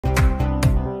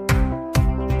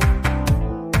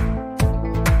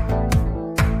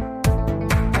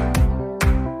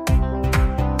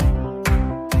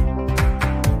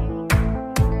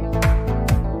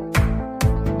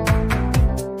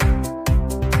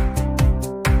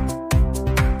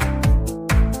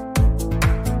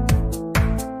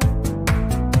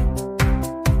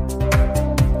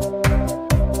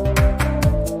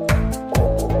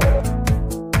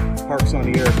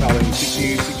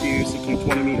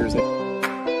radiators.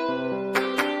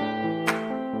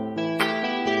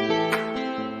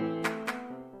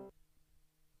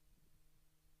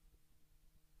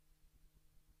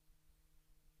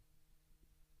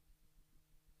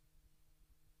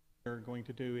 We're going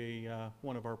to do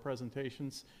one of our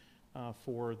presentations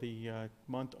for the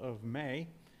month of May,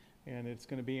 and it's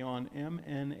going to be on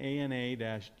MMANA-GAL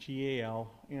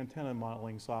antenna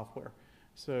modeling software.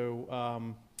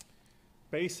 So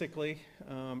basically,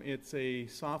 it's a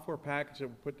software package that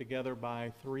was put together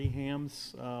by 3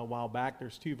 hams a while back.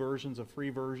 There's 2 versions, a free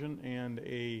version and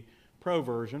a pro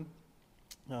version.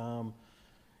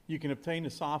 You can obtain the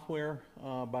software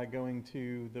by going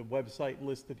to the website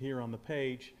listed here on the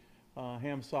page.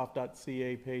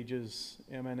 Hamsoft.ca pages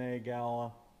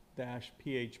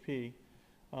MNA-GALA-PHP.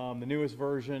 The newest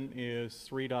version is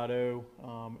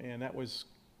 3.0, and that was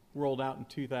rolled out in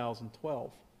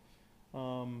 2012.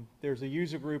 There's a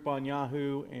user group on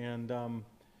Yahoo, and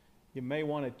you may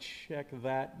want to check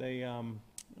that. They, I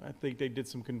think they did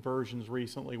some conversions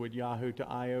recently with Yahoo to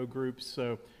IO groups,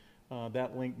 so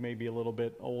that link may be a little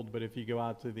bit old, but if you go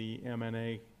out to the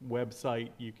MNA website,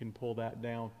 you can pull that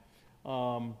down.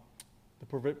 The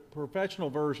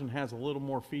professional version has a little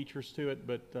more features to it,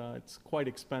 but it's quite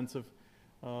expensive.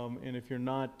 And if you're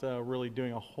not really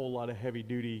doing a whole lot of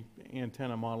heavy-duty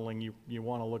antenna modeling, you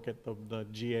want to look at the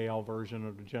GAL version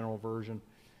or the general version.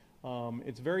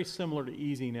 It's very similar to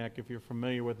EasyNEC if you're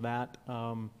familiar with that.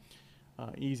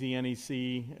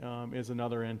 EasyNEC is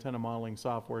another antenna modeling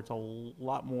software. It's a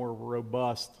lot more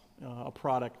robust a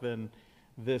product than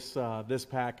this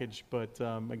package, but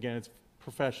again, it's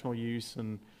professional use,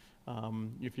 and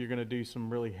if you're going to do some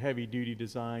really heavy-duty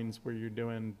designs where you're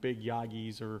doing big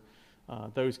Yagis or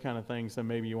those kind of things, then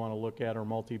maybe you want to look at, or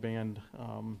multi-band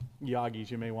Yagis,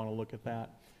 you may want to look at that.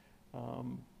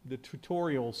 The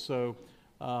tutorials, so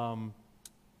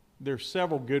there's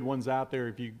several good ones out there.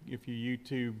 If you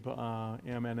YouTube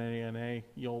MMANA,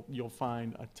 you'll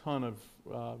find a ton of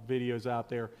videos out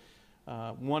there.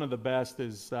 One of the best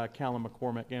is Callum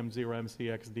McCormick,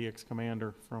 M0MCX DX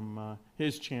Commander, from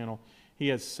his channel. He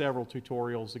has several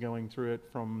tutorials going through it,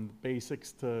 from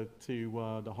basics to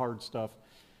the hard stuff.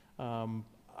 I'm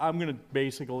going to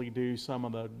basically do some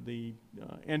of the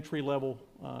entry level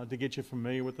to get you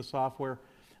familiar with the software.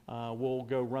 We'll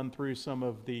go run through some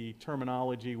of the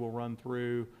terminology. We'll run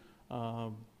through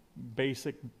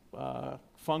basic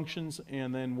functions,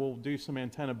 and then we'll do some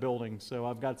antenna building. So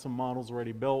I've got some models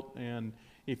already built, and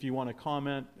if you want to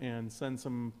comment and send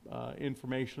some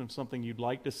information of something you'd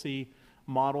like to see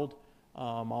modeled,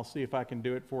 I'll see if I can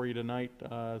do it for you tonight.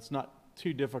 It's not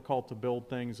too difficult to build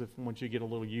things once you get a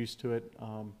little used to it,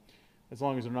 as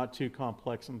long as they're not too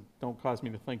complex and don't cause me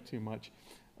to think too much.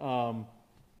 And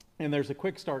there's a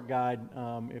quick start guide.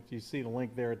 If you see the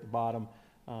link there at the bottom,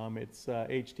 it's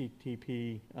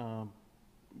http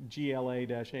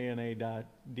gla-ana.de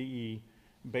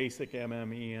basic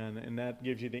MMEN, and that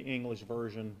gives you the English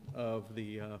version of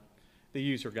the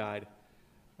user guide.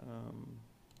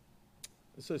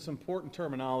 So it's important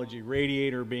terminology: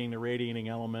 radiator being the radiating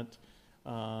element,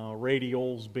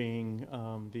 radioles being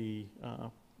the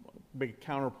big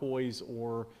counterpoise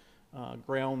or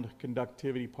ground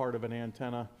conductivity part of an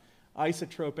antenna.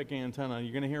 Isotropic antenna,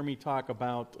 you're going to hear me talk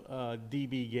about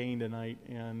dB gain tonight,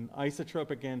 and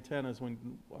isotropic antennas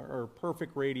are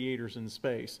perfect radiators in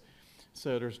space.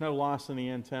 So there's no loss in the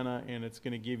antenna, and it's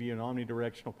going to give you an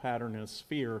omnidirectional pattern in a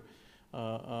sphere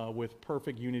with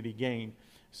perfect unity gain.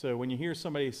 So when you hear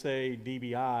somebody say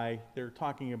dBi, they're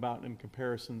talking about in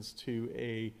comparisons to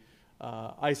a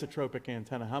isotropic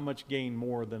antenna, how much gain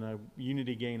more than a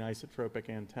unity gain isotropic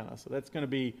antenna. So that's going to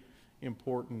be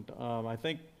important. I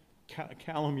think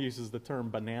Callum uses the term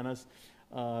bananas.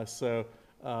 When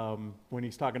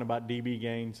he's talking about dB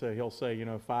gain, so he'll say,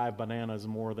 5 bananas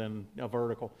more than a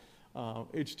vertical.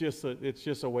 It's just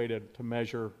a way to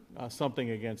measure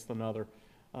something against another.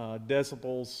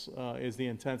 Decibels is the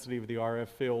intensity of the RF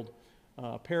field.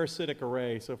 Parasitic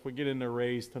array, so if we get into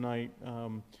arrays tonight,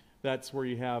 that's where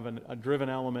you have a driven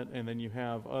element, and then you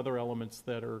have other elements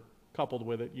that are coupled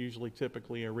with it, usually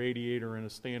typically a radiator and a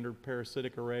standard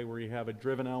parasitic array, where you have a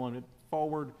driven element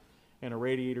forward and a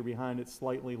radiator behind it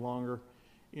slightly longer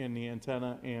in the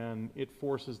antenna, and it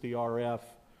forces the RF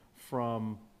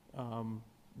from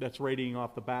that's radiating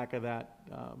off the back of that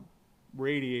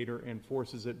radiator and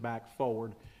forces it back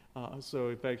forward. So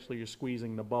effectively you're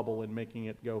squeezing the bubble and making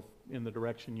it go in the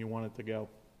direction you want it to go.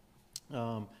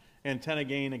 Antenna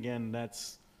gain, again,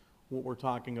 that's what we're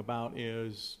talking about,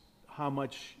 is how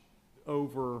much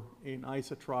over an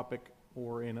isotropic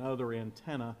or in other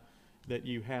antenna that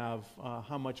you have,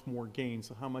 how much more gain.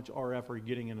 So how much RF are you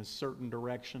getting in a certain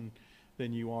direction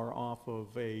than you are off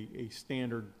of a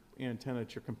standard antenna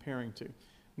that you're comparing to.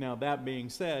 Now, that being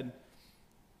said,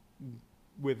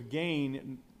 with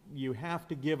gain, you have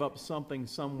to give up something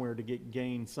somewhere to get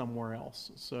gain somewhere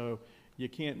else. So you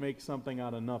can't make something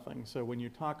out of nothing. So when you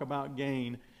talk about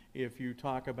gain, if you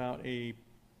talk about a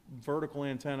vertical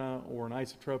antenna or an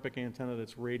isotropic antenna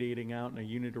that's radiating out in a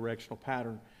unidirectional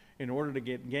pattern, in order to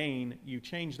get gain, you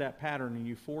change that pattern and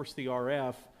you force the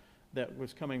RF that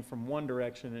was coming from one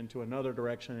direction into another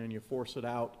direction, and you force it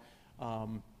out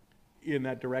in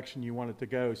that direction you want it to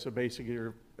go. So basically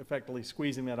you're effectively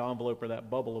squeezing that envelope or that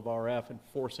bubble of RF and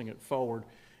forcing it forward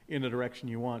in the direction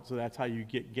you want. So that's how you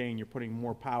get gain. You're putting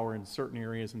more power in certain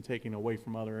areas and taking away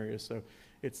from other areas. So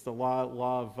it's the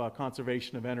law of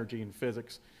conservation of energy in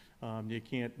physics. You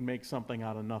can't make something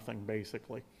out of nothing,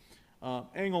 basically.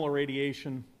 Angle of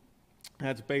radiation,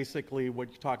 that's basically what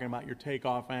you're talking about, your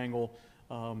takeoff angle.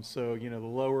 So, you know, the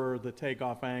lower the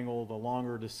takeoff angle, the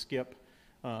longer the skip.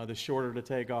 The shorter the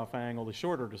takeoff angle, the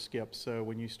shorter the skip. So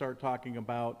when you start talking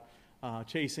about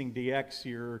chasing DX,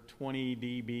 you're 20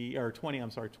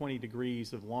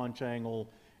 degrees of launch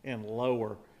angle and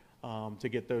lower to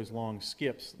get those long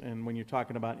skips. And when you're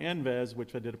talking about NVES,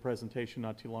 which I did a presentation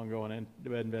not too long ago on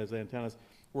NVES antennas,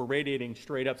 we're radiating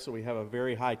straight up, so we have a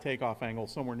very high takeoff angle,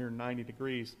 somewhere near 90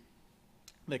 degrees,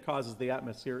 that causes the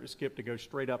atmospheric skip to go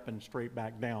straight up and straight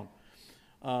back down.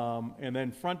 And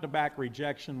then front to back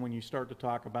rejection, when you start to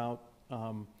talk about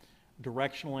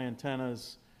directional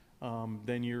antennas,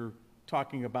 then you're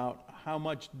talking about how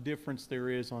much difference there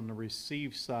is on the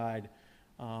receive side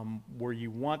where you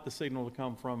want the signal to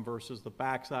come from versus the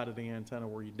back side of the antenna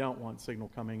where you don't want signal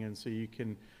coming in. So you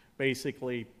can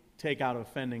basically take out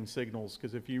offending signals,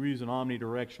 because if you use an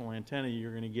omnidirectional antenna,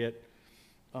 you're going to get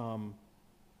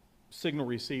signal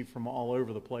received from all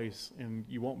over the place, and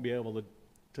you won't be able to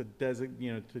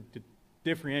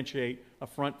differentiate a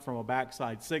front from a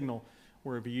backside signal.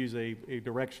 Where if you use a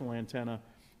directional antenna,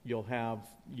 you'll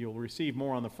receive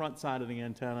more on the front side of the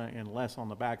antenna and less on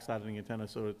the back side of the antenna,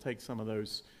 so it takes some of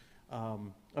those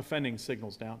offending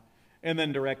signals down. And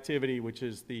then directivity, which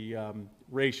is the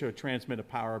ratio of transmitted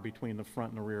power between the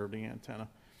front and the rear of the antenna.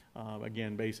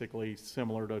 Again, basically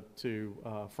similar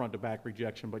to front to back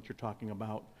rejection, but you're talking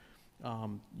about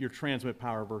your transmit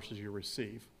power versus your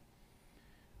receive.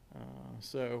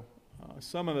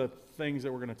 Some of the things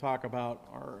that we're going to talk about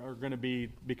are going to be,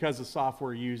 because the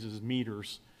software uses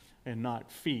meters and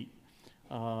not feet.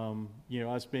 You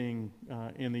know, us being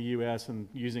in the U.S. and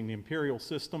using the imperial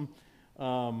system,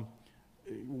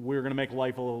 we're going to make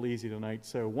life a little easy tonight.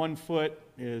 So 1 foot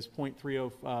is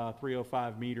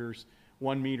 0.305 meters,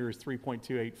 1 meter is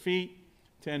 3.28 feet,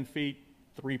 10 feet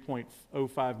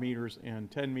 3.05 meters,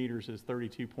 and 10 meters is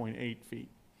 32.8 feet.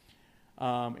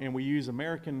 And we use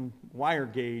American wire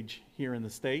gauge here in the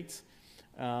States,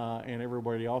 and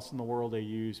everybody else in the world, they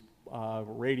use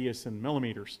radius in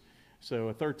millimeters. So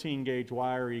a 13 gauge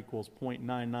wire equals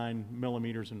 0.99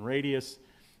 millimeters in radius,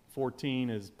 14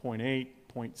 is 0.8,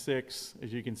 0.6.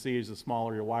 As you can see, as the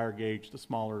smaller your wire gauge, the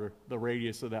smaller the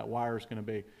radius of that wire is going to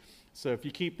be. So if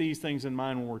you keep these things in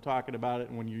mind when we're talking about it,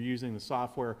 and when you're using the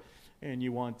software and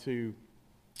you want to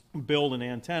build an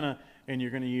antenna and you're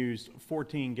going to use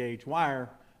 14 gauge wire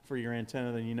for your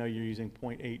antenna, then you know you're using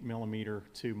 0.8 millimeter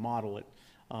to model it.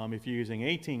 If you're using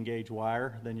 18 gauge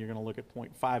wire, then you're going to look at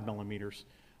 0.5 millimeters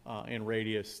in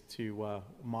radius to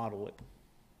model it.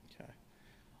 Okay.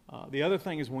 The other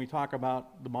thing is, when we talk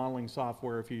about the modeling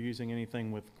software, if you're using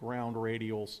anything with ground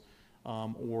radials,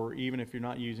 or even if you're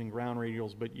not using ground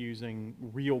radials but using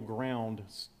real ground,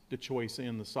 the choice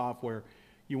in the software,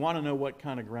 you want to know what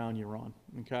kind of ground you're on,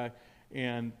 okay?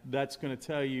 And that's going to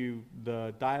tell you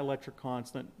the dielectric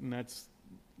constant, and that's,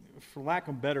 for lack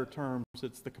of better terms,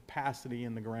 it's the capacity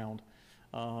in the ground.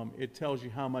 It tells you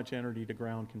how much energy the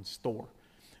ground can store.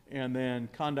 And then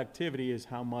conductivity is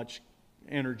how much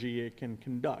energy it can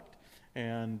conduct.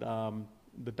 And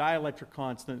the dielectric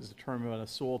constant is determined by the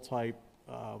soil type.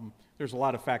 There's a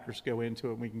lot of factors go into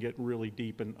it, and we can get really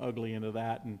deep and ugly into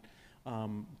that, and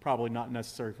probably not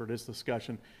necessary for this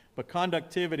discussion. But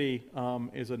conductivity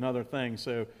is another thing.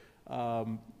 So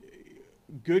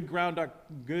good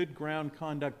ground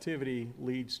conductivity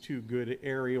leads to good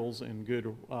aerials and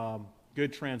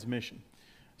good transmission.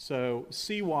 So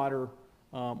seawater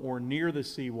or near the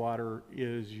seawater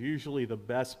is usually the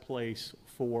best place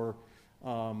for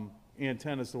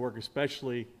antennas to work,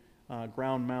 especially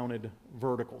ground-mounted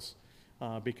verticals.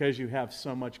 Because you have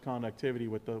so much conductivity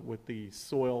with the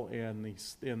soil and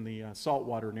the salt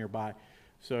water nearby.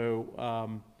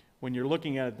 So when you're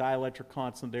looking at a dielectric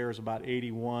constant, there is about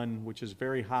 81, which is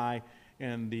very high,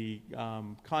 and the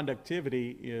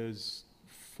conductivity is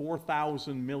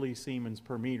 4,000 millisiemens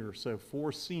per meter, so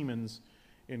 4 Siemens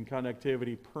in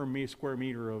conductivity per square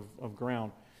meter of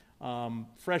ground.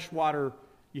 Fresh water,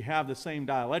 you have the same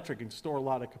dielectric, it can store a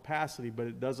lot of capacity, but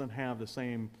it doesn't have the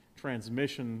same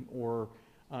transmission or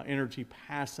energy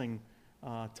passing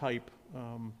type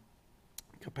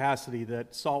capacity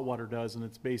that salt water does, and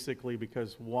it's basically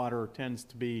because fresh water tends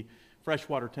to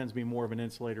be more of an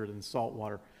insulator than salt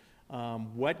water.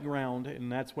 Wet ground, and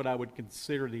that's what I would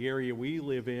consider the area we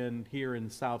live in here in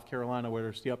South Carolina, whether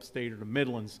it's the upstate or the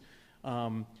Midlands.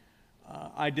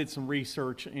 I did some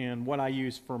research, and what I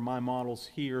use for my models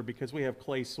here, because we have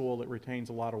clay soil that retains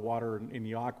a lot of water in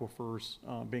the aquifers,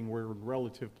 being we're in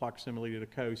relative proximity to the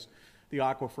coast, the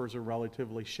aquifers are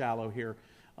relatively shallow here.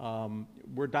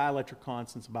 Where dielectric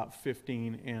constant's about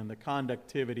 15, and the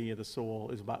conductivity of the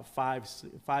soil is about 5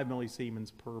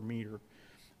 millisiemens per meter.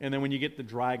 And then when you get the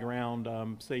dry ground,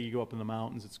 say you go up in the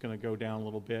mountains, it's going to go down a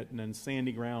little bit. And then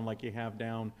sandy ground like you have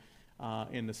down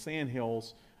in the sand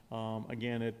hills,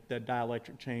 again, that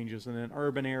dielectric changes. And then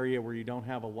urban area where you don't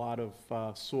have a lot of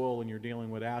soil and you're dealing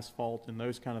with asphalt and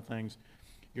those kind of things,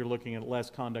 you're looking at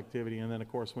less conductivity. And then, of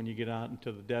course, when you get out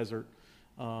into the desert,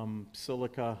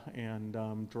 silica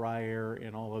and dry air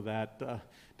and all of that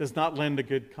does not lend to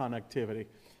good conductivity.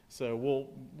 So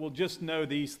we'll just know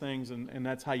these things, and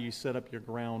that's how you set up your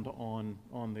ground on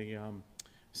the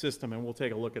system, and we'll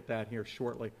take a look at that here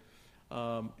shortly.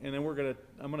 And then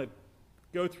I'm gonna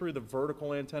go through the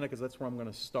vertical antenna, because that's where I'm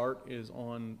gonna start, is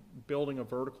on building a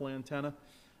vertical antenna.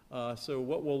 So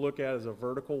what we'll look at is a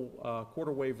vertical,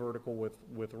 quarter wave vertical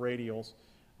with radials.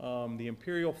 The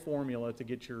imperial formula to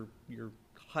get your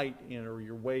height in, or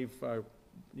your wave,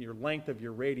 your length of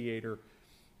your radiator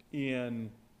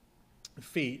in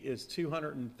feet is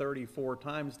 234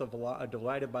 times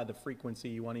divided by the frequency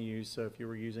you want to use. So if you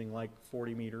were using like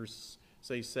 40 meters,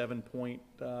 say 7.15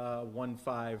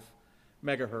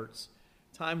 megahertz,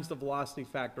 times the velocity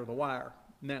factor of the wire.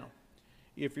 Now,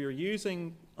 if you're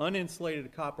using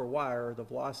uninsulated copper wire, the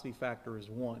velocity factor is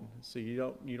 1, so you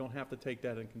don't have to take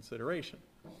that in consideration.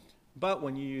 But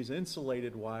when you use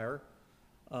insulated wire,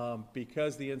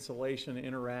 because the insulation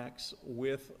interacts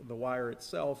with the wire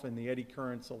itself and the eddy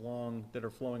currents that are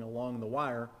flowing along the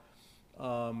wire,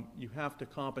 you have to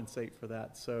compensate for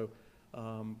that. So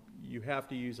you have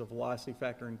to use a velocity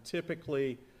factor, and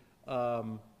typically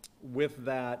with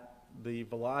that, the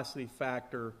velocity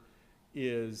factor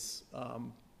is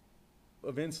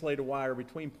of insulated wire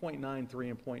between 0.93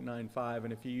 and 0.95,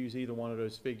 and if you use either one of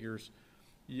those figures,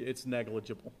 it's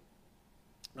negligible.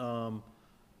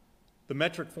 The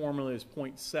metric formula is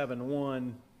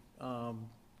 0.71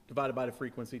 divided by the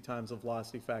frequency times the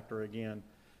velocity factor again.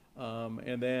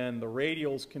 And then the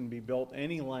radials can be built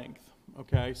any length,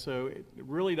 okay? So it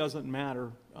really doesn't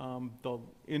matter the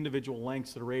individual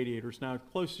lengths of the radiators. Now, as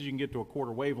close as you can get to a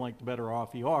quarter wavelength, the better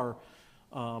off you are.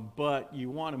 But you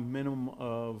want a minimum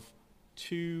of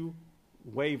 2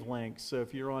 wavelengths. So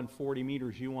if you're on 40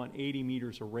 meters, you want 80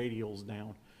 meters of radials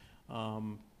down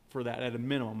for that at a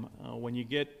minimum. When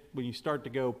you start to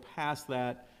go past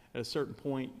that, at a certain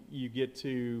point, you get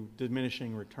to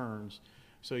diminishing returns.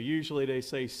 So usually they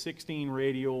say 16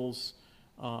 radials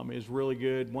is really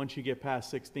good. Once you get past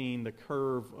 16, the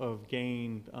curve of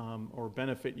gain or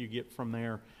benefit you get from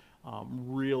there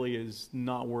really is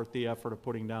not worth the effort of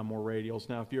putting down more radials.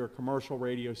 Now, if you're a commercial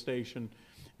radio station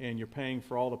and you're paying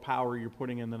for all the power you're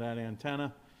putting into that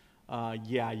antenna,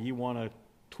 yeah, you want to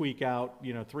tweak out,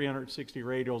 360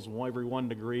 radials every 1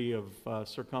 degree of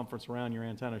circumference around your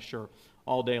antenna, sure,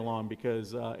 all day long,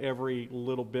 because every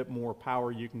little bit more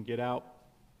power you can get out,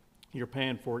 you're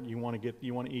paying for it. You want to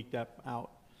eke that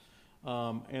out.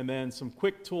 And then some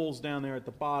quick tools down there at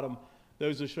the bottom.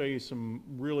 Those will show you some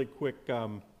really quick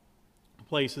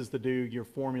places to do your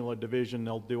formula division.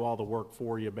 They'll do all the work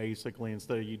for you, basically,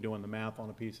 instead of you doing the math on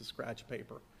a piece of scratch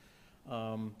paper.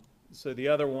 So the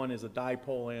other one is a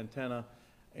dipole antenna,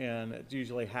 and it's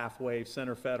usually half wave,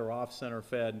 center fed or off center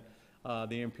fed.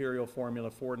 The imperial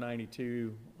formula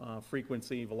 492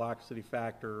 frequency, velocity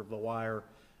factor of the wire,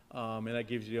 and that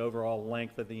gives you the overall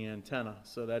length of the antenna.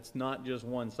 So that's not just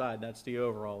one side, that's the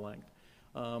overall length.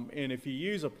 And if you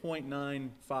use a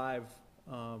 0.95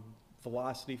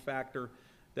 velocity factor,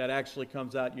 that actually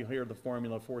comes out, you hear the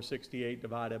formula 468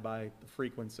 divided by the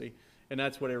frequency. And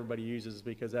that's what everybody uses,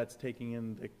 because that's taking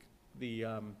in the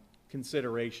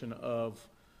consideration of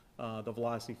the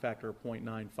velocity factor of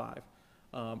 0.95.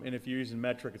 And if you're using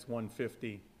metric, it's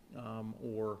 150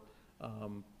 or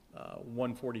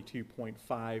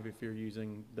 142.5 if you're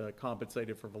using the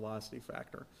compensated for velocity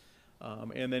factor.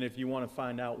 And then if you want to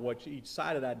find out what each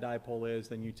side of that dipole is,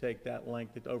 then you take that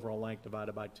length, the overall length,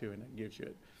 divided by 2, and that gives you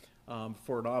it.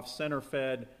 For an off-center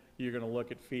fed, you're going to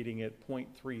look at feeding it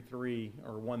 0.33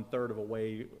 or 1/3 of a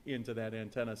way into that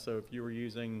antenna. So if you were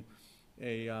using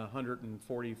a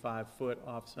 145-foot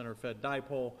off-center fed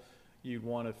dipole, you'd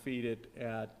want to feed it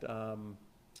at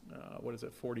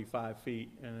 45 feet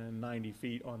and then 90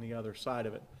 feet on the other side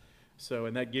of it. So,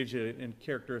 and that gives you a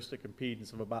characteristic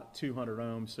impedance of about 200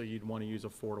 ohms, so you'd want to use a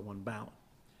 4-to-1 balance.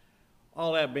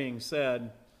 All that being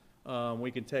said,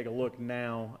 we can take a look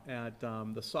now at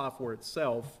the software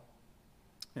itself,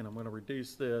 and I'm going to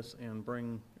reduce this and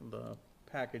bring the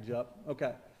package up.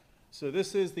 Okay, so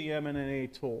this is the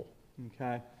MMANA tool,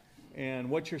 okay? And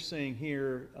what you're seeing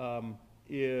here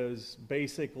is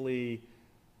basically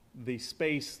the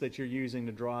space that you're using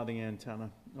to draw the antenna,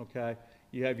 okay?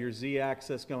 You have your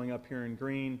Z-axis going up here in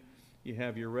green, you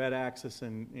have your red axis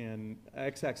and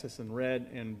X-axis in red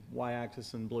and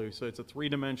Y-axis in blue. So it's a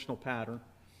three-dimensional pattern.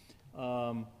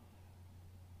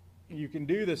 You can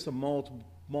do this in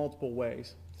multiple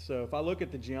ways. So if I look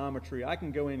at the geometry, I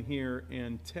can go in here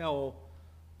and tell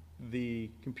the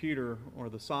computer or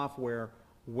the software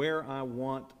where I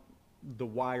want the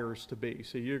wires to be.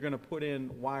 So you're going to put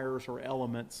in wires or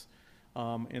elements,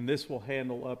 and this will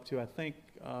handle up to, I think,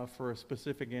 for a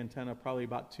specific antenna, probably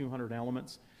about 200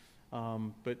 elements.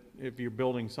 But if you're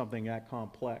building something that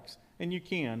complex, and you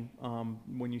can,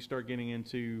 when you start getting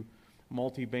into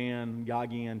multi-band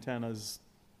Yagi antennas,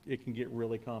 it can get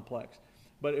really complex.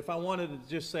 But if I wanted to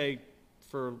just say,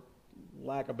 for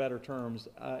lack of better terms,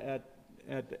 at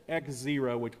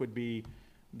X0, which would be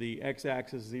the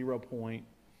X-axis 0 point,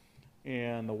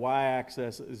 and the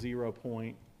Y-axis 0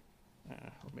 point,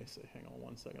 let me see, hang on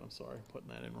one second, I'm sorry, I'm putting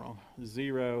that in wrong.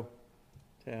 0,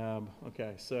 tab,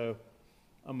 okay, so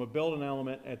I'm going to build an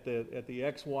element at the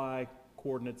XY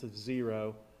coordinates of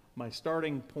 0. My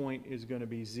starting point is going to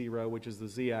be 0, which is the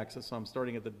Z-axis, so I'm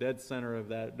starting at the dead center of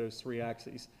those three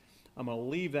axes. I'm going to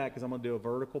leave that because I'm going to do a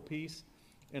vertical piece,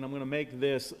 and I'm going to make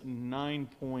this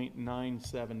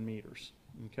 9.97 meters,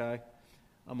 okay?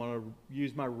 I'm going to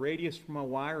use my radius for my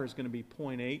wire is going to be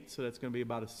 0.8, so that's going to be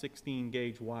about a 16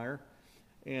 gauge wire.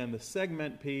 And the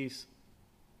segment piece,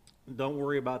 don't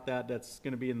worry about that. That's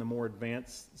going to be in the more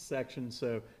advanced section,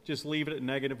 so just leave it at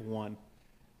 -1.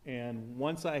 And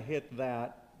once I hit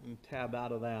that and tab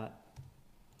out of that,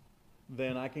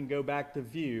 then I can go back to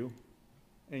view,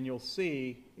 and you'll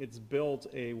see it's built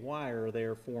a wire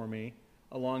there for me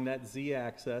along that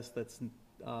Z-axis that's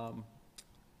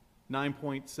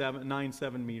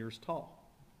 9.97 meters tall,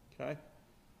 okay?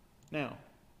 Now,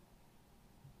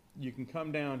 you can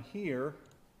come down here,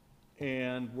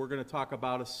 and we're going to talk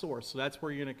about a source. So that's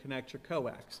where you're going to connect your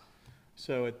coax.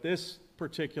 So at this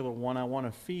particular one, I want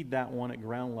to feed that one at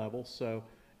ground level. So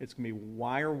it's going to be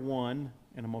wire 1,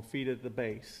 and I'm going to feed it at the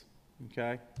base,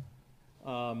 okay?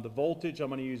 The voltage, I'm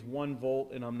going to use 1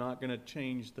 volt, and I'm not going to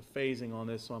change the phasing on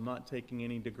this, so I'm not taking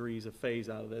any degrees of phase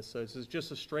out of this. So this is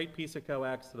just a straight piece of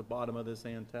coax to the bottom of this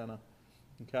antenna,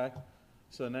 okay?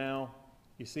 So now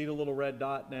you see the little red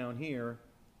dot down here.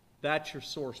 That's your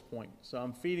source point. So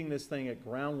I'm feeding this thing at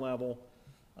ground level.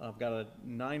 I've got a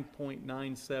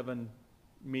 9.97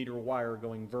 meter wire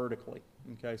going vertically,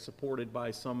 okay, supported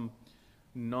by some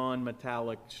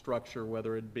non-metallic structure,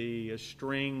 whether it be a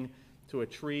string to a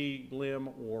tree limb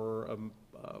or a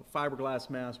fiberglass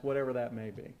mast, whatever that may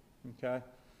be, okay?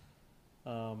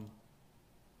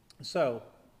 So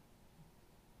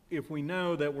if we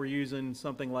know that we're using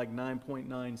something like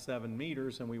 9.97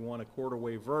 meters and we want a quarter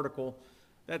wave vertical,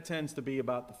 that tends to be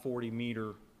about the 40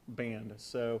 meter band.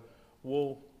 So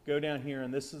we'll go down here,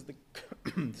 and this is the,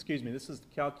 excuse me, this is the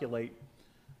calculate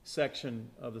section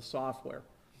of the software.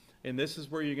 And this is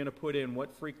where you're going to put in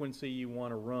what frequency you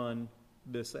want to run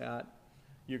this at.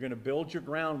 You're going to build your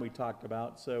ground we talked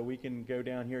about. So we can go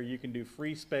down here. You can do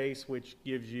free space, which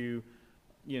gives you,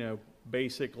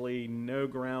 basically no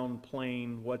ground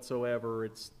plane whatsoever.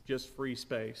 It's just free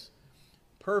space.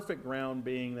 Perfect ground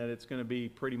being that it's going to be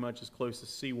pretty much as close to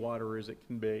seawater as it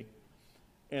can be.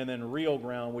 And then real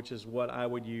ground, which is what I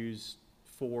would use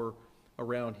for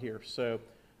around here. So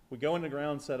we go into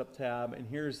ground setup tab, and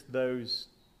here's those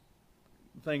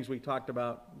things we talked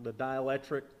about, the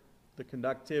dielectric, the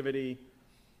conductivity.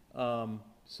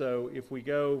 So if we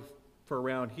go for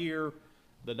around here,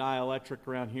 the dielectric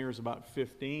around here is about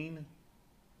 15.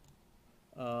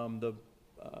 The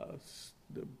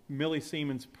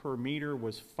millisiemens per meter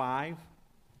was 5,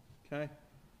 okay?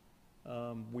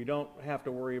 We don't have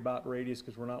to worry about radius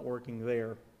because we're not working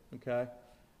there, okay?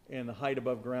 And the height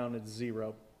above ground is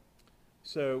 0.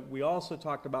 So we also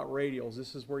talked about radials.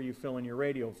 This is where you fill in your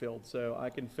radial field. So I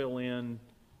can fill in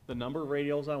the number of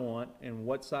radials I want and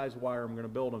what size wire I'm going to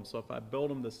build them. So if I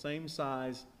build them the same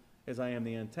size as I am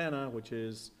the antenna, which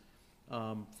is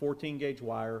 14 gauge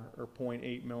wire or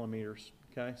 0.8 millimeters.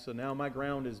 Okay, so now my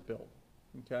ground is built.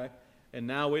 Okay, and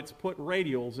now it's put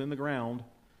radials in the ground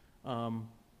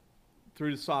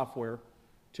through the software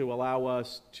to allow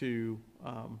us to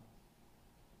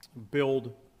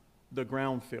build the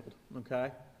ground field.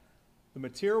 Okay, the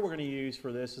material we're going to use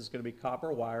for this is going to be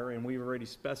copper wire, and we've already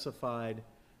specified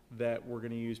that we're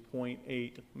going to use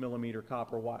 0.8 millimeter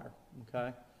copper wire.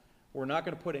 Okay, we're not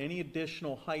going to put any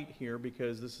additional height here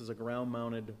because this is a ground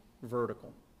mounted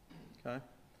vertical. Okay,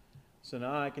 so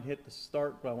now I can hit the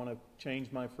start, but I want to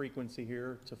change my frequency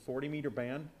here to 40 meter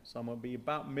band, so I'm going to be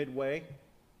about midway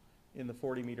in the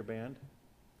 40 meter band.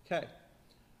 Okay,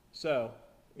 so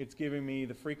it's giving me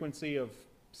the frequency of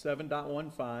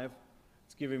 7.15.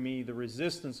 It's giving me the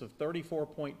resistance of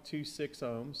 34.26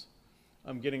 ohms.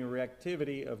 I'm getting a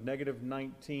reactivity of negative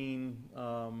 19,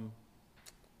 and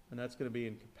that's going to be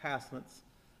in capacitance.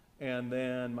 And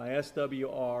then my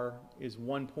SWR is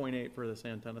 1.8 for this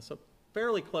antenna, so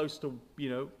fairly close to,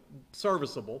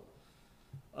 serviceable.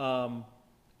 And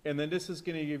then this is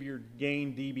going to give your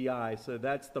gain dBi, so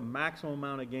that's the maximum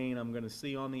amount of gain I'm going to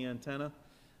see on the antenna.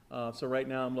 So right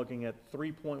now I'm looking at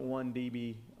 3.1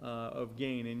 dB of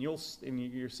gain, and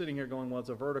you're sitting here going, well, it's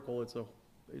a vertical,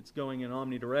 it's going in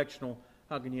omnidirectional.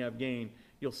 How can you have gain?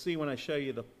 You'll see when I show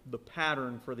you the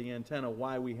pattern for the antenna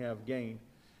why we have gain.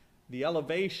 The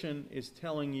elevation is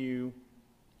telling you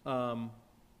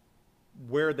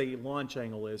where the launch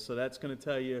angle is, so that's going to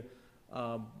tell you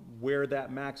where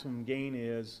that maximum gain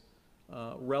is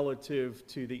relative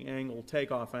to the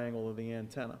takeoff angle of the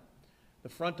antenna. The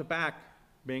front to back,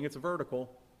 being it's a vertical,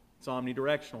 it's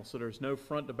omnidirectional, so there's no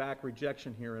front to back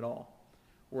rejection here at all.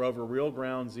 We're over real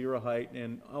ground, zero height,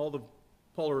 and all the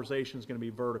polarization is going to be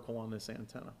vertical on this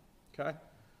antenna. Okay?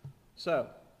 So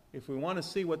if we want to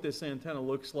see what this antenna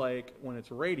looks like when it's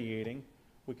radiating,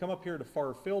 we come up here to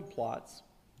far field plots,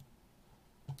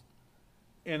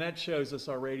 and that shows us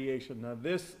our radiation. Now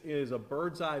this is a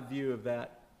bird's eye view of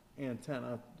that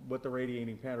antenna, what the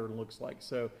radiating pattern looks like.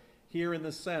 So here in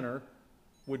the center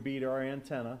would be our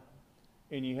antenna,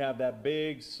 and you have that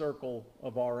big circle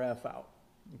of RF out.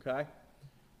 Okay?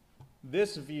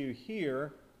 This view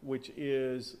here, which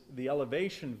is the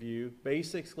elevation view,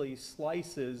 basically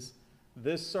slices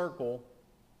this circle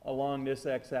along this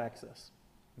x-axis.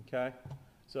 Okay?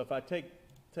 So if I take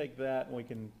that, and we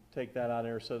can take that out of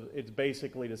there, so it's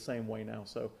basically the same way now.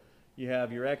 So you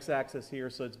have your x-axis here,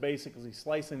 so it's basically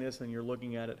slicing this and you're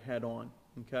looking at it head on.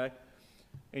 Okay?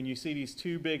 And you see these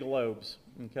two big lobes.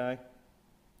 Okay?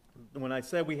 When I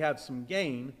said we have some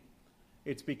gain,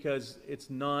 it's because it's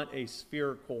not a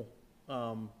spherical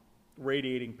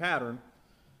radiating pattern.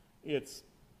 It's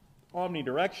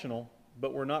omnidirectional,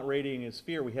 but we're not radiating a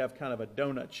sphere. We have kind of a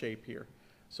donut shape here.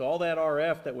 So all that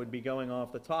RF that would be going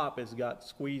off the top has got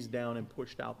squeezed down and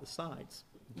pushed out the sides.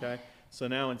 Okay? So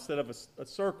now instead of a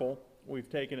circle, we've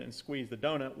taken it and squeezed the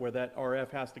donut where that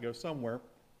RF has to go somewhere,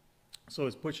 so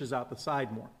it pushes out the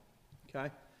side more. Okay?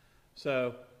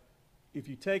 So if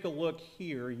you take a look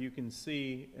here, you can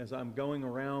see as I'm going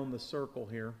around the circle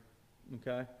here,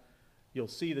 okay, you'll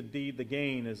see the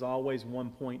gain is always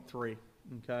 1.3,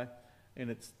 okay? And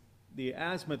it's the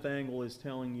azimuth angle is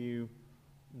telling you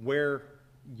where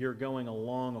you're going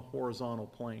along a horizontal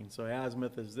plane. So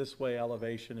azimuth is this way,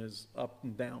 elevation is up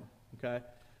and down, okay?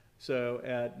 So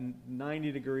at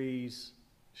 90 degrees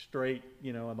straight,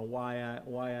 on the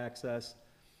y-axis,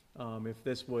 if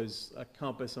this was a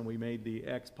compass and we made the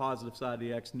x positive side of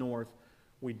the x north,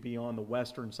 we'd be on the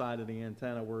western side of the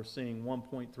antenna. We're seeing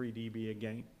 1.3 dB of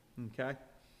gain, okay?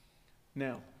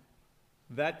 Now,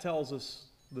 that tells us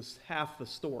this half the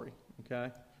story,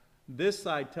 okay? This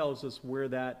side tells us where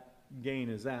that gain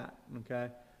is at, okay?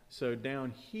 So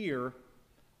down here,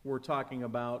 we're talking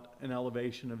about an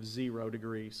elevation of 0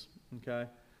 degrees, okay?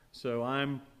 So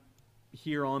I'm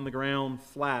here on the ground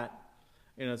flat,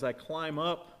 and as I climb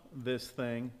up this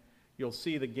thing, you'll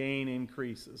see the gain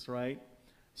increases, right?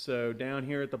 So down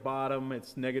here at the bottom,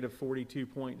 it's negative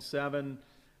 42.7,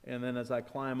 and then as I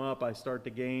climb up, I start to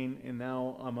gain, and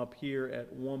now I'm up here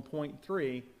at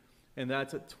 1.3, and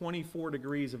that's at 24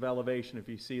 degrees of elevation. If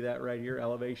you see that right here,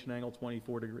 elevation angle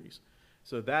 24 degrees.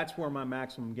 So that's where my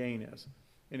maximum gain is.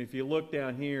 And if you look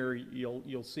down here,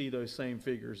 you'll see those same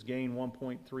figures. Gain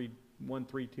 1.3132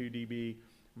 dB,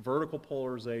 vertical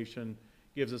polarization,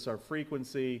 gives us our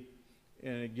frequency,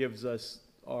 and it gives us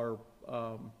our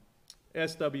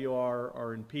SWR,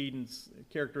 our impedance,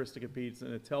 characteristic impedance,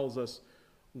 and it tells us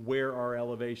where our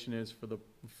elevation is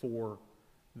for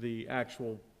the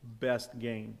actual best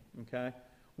gain, okay?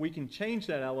 we can change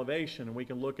that elevation, and we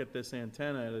can look at this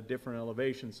antenna at a different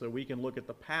elevation. So we can look at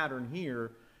the pattern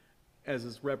here as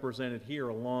is represented here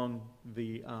along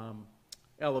the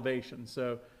elevation.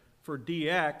 So for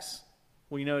DX,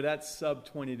 we know that's sub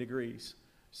 20 degrees.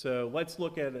 So let's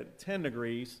look at it at 10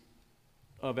 degrees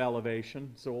of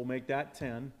elevation. So we'll make that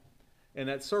 10. And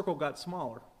that circle got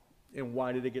smaller. And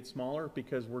why did it get smaller?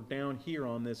 Because we're down here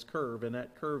on this curve, and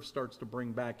that curve starts to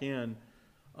bring back in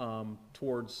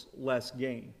towards less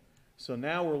gain. So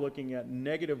now we're looking at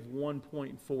negative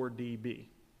 1.4 dB,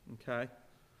 okay?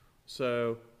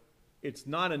 So it's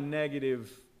not a negative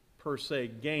per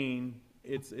se gain,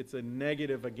 it's a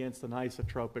negative against an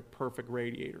isotropic perfect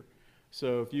radiator.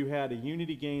 So if you had a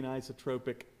unity gain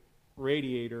isotropic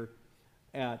radiator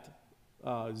at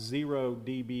 0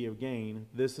 dB of gain,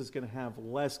 this is going to have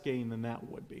less gain than that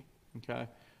would be, okay?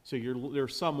 So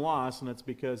there's some loss, and that's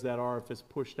because that RF is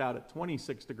pushed out at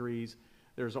 26 degrees.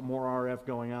 There's more RF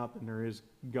going out than there is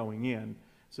going in.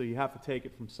 So you have to take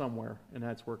it from somewhere, and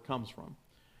that's where it comes from.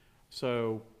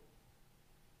 So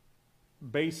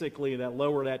basically, the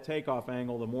lower that takeoff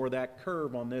angle, the more that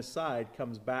curve on this side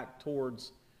comes back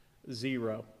towards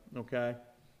 0, okay?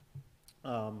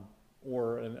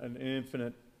 Or an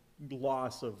infinite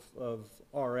loss of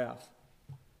RF.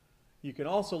 You can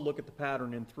also look at the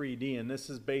pattern in 3D, and this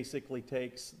is basically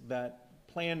takes that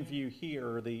plan view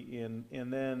here,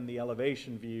 and then the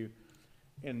elevation view,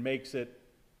 and makes it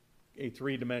a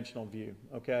three-dimensional view,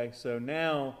 okay? So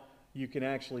now you can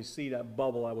actually see that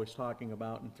bubble I was talking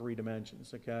about in 3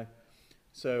 dimensions, okay?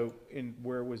 So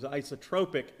where it was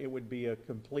isotropic, it would be a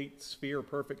complete sphere,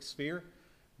 perfect sphere.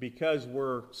 Because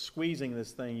we're squeezing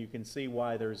this thing, you can see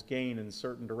why there's gain in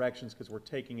certain directions, because we're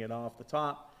taking it off the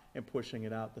top and pushing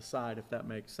it out the side, if that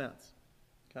makes sense,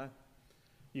 okay?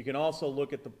 You can also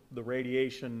look at the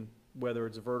radiation, whether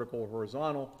it's vertical or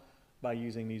horizontal, by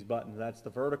using these buttons. That's the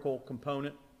vertical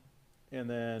component, and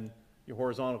then your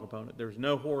horizontal component. There's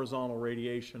no horizontal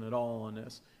radiation at all on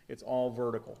this. It's all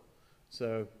vertical.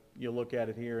 So you look at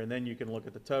it here, and then you can look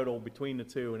at the total between the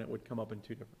two, and it would come up in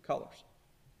 2 different colors.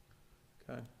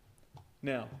 Okay.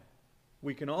 Now,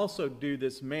 we can also do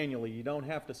this manually. You don't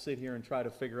have to sit here and try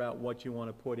to figure out what you want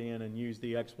to put in and use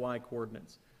the XY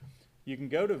coordinates. You can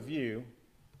go to View,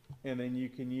 and then you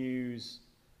can use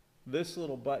this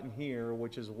little button here,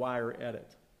 which is Wire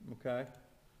Edit, okay?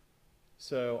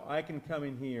 So I can come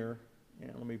in here,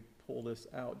 and let me pull this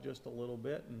out just a little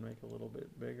bit and make it a little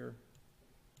bit bigger.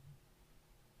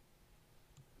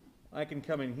 I can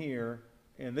come in here,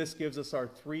 and this gives us our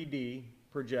 3D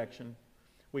projection.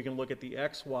 We can look at the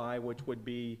XY, which would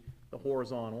be the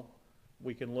horizontal.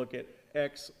 We can look at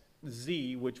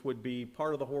XZ, which would be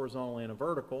part of the horizontal and a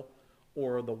vertical,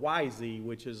 or the YZ,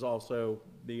 which is also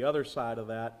the other side of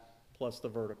that, plus the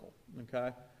vertical,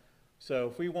 okay? So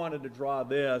if we wanted to draw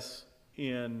this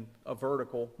in a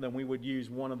vertical, then we would use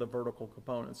one of the vertical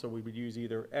components. So we would use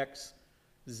either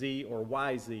XZ or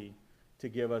YZ to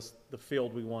give us the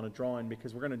field we want to draw in,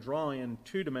 because we're going to draw in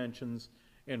 2 dimensions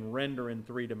and render in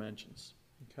 3 dimensions.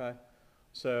 Okay,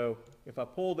 so if I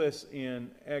pull this in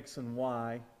X and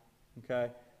Y,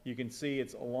 okay, you can see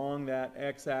it's along that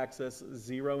X-axis,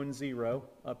 0 and 0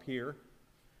 up here,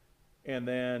 and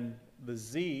then the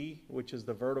Z, which is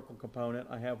the vertical component,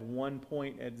 I have 1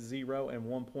 point at 0 and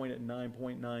 1 point at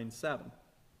 9.97.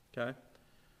 Okay,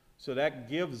 so that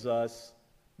gives us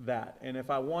that. And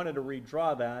if I wanted to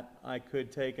redraw that, I can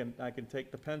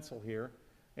take the pencil here,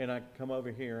 and I can come over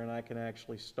here, and I can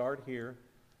actually start here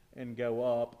and go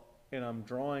up, and I'm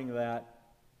drawing that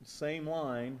same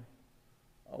line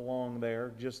along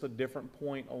there, just a different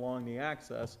point along the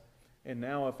axis. And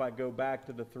now if I go back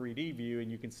to the 3D view, and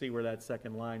you can see where that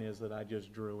second line is that I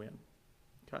just drew in,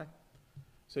 okay?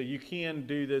 So you can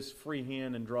do this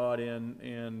freehand and draw it in,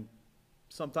 and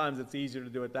sometimes it's easier to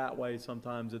do it that way,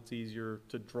 sometimes it's easier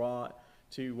to draw it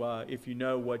if you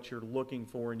know what you're looking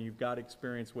for and you've got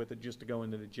experience with it, just to go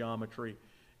into the geometry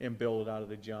and build it out of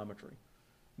the geometry.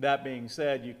 That being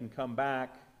said, you can come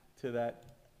back to that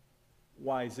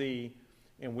YZ,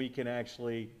 and we can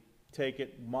actually take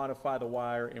it, modify the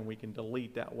wire, and we can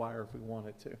delete that wire if we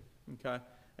wanted to, okay?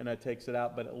 And that takes it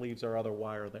out, but it leaves our other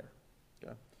wire there,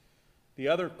 okay? The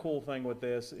other cool thing with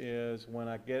this is when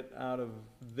I get out of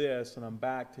this and I'm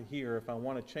back to here, if I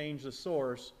want to change the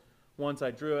source, once I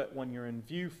drew it, when you're in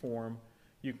view form,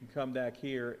 you can come back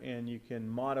here and you can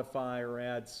modify or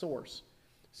add source.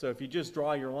 So if you just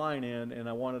draw your line in and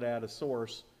I wanted to add a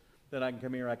source, then I can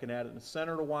come here, I can add it in the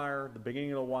center of the wire, the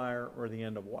beginning of the wire, or the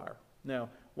end of the wire. Now,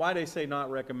 why they say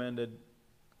not recommended,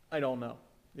 I don't know.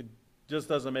 It just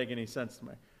doesn't make any sense to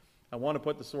me. I want to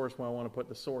put the source where I want to put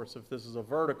the source. If this is a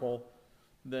vertical,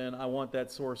 then I want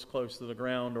that source close to the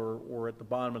ground or at the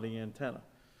bottom of the antenna.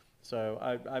 So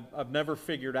I've never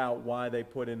figured out why they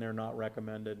put in there not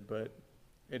recommended, but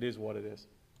it is what it is.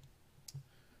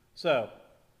 So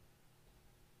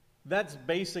that's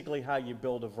basically how you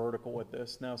build a vertical with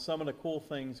this. Now, some of the cool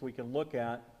things we can look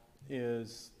at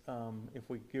is if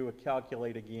we do a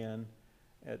calculate again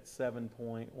at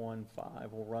 7.15,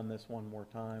 we'll run this one more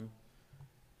time.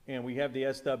 And we have the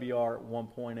SWR at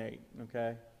 1.8,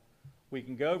 okay? We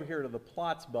can go over here to the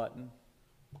plots button,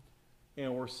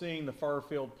 and we're seeing the far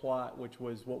field plot, which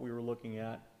was what we were looking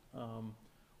at.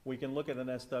 We can look at an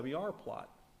SWR plot.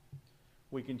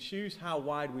 We can choose how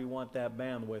wide we want that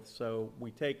bandwidth. So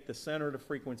we take the center of the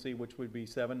frequency, which would be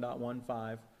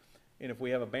 7.15, and if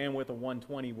we have a bandwidth of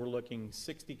 120, we're looking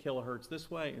 60 kilohertz this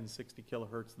way and 60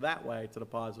 kilohertz that way to the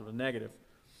positive and negative.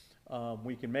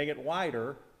 We can make it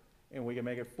wider, and we can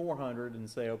make it 400 and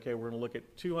say, okay, we're going to look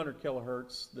at 200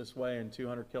 kilohertz this way and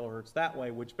 200 kilohertz that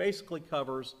way, which basically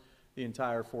covers the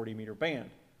entire 40-meter band.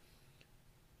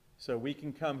 So we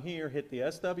can come here, hit the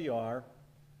SWR,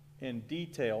 and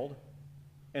detailed,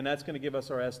 and that's going to give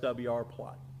us our SWR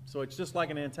plot. So it's just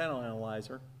like an antenna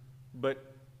analyzer,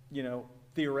 but, you know,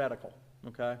 theoretical,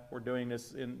 okay? We're doing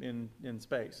this in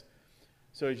space.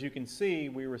 So as you can see,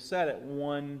 we were set at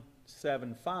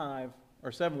 175,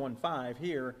 or 715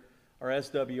 here. Our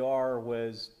SWR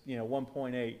was, you know,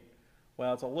 1.8.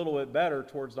 Well, it's a little bit better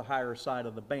towards the higher side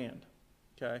of the band,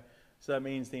 okay? So that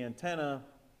means the antenna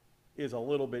is a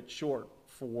little bit short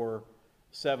for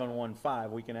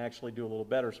 715. We can actually do a little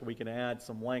better, so we can add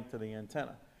some length to the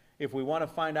antenna. If we want to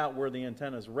find out where the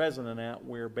antenna is resonant at,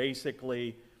 where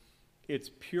basically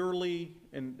it's purely,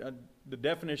 and the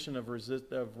definition of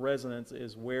resonance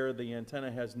is where the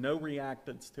antenna has no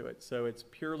reactance to it, so it's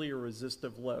purely a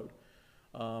resistive load.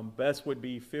 Best would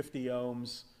be 50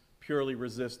 ohms, purely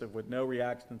resistive with no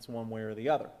reactance one way or the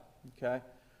other, okay?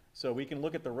 So we can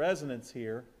look at the resonance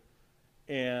here,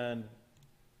 and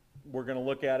we're going to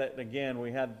look at it again.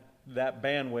 We had that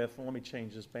bandwidth. Let me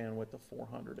change this bandwidth to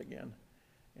 400 again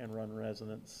and run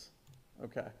resonance.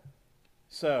 Okay.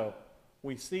 So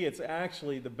we see it's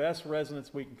actually the best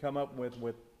resonance we can come up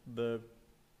with the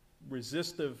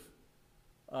resistive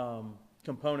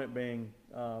component being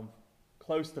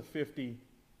close to 50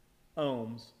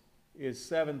 ohms is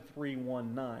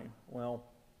 7319. Well,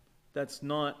 that's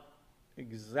not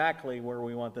exactly where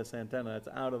we want this antenna. It's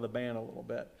out of the band a little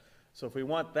bit. So if we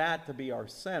want that to be our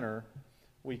center,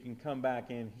 we can come back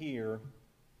in here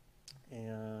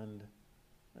and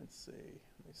let's see.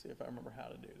 Let me see if I remember how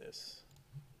to do this.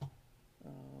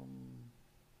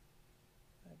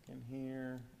 Back in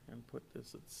here and put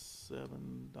this at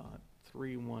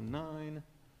 7.319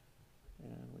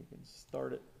 and we can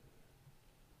start it.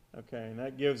 Okay, and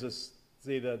that gives us,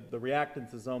 see, the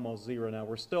reactance is almost zero now.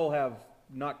 We still have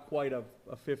not quite a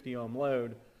 50 ohm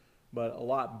load, but a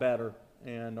lot better.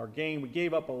 And our gain, we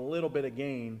gave up a little bit of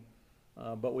gain,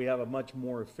 but we have a much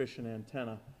more efficient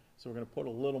antenna. So we're going to put a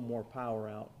little more power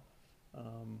out.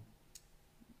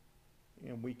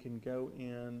 And we can go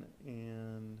in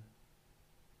and,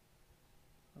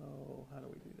 oh, how do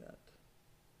we do that?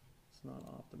 It's not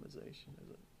optimization, is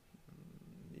it?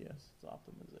 Yes, it's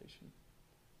optimization.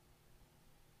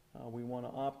 We want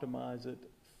to optimize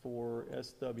it for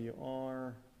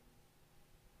SWR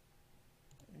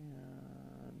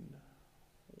and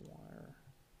wire.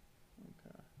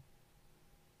 Okay.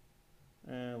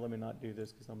 And let me not do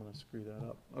this because I'm going to screw that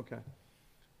up. Okay.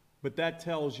 But that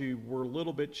tells you we're a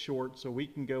little bit short, so we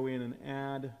can go in and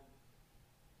add.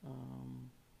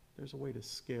 There's a way to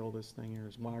scale this thing here.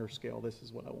 Is wire scale. This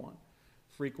is what I want.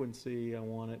 Frequency, I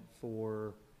want it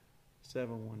for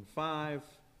 715.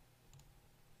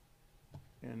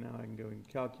 And now I can go and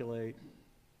calculate.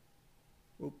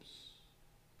 Oops,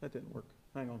 that didn't work.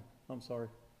 Hang on, I'm sorry.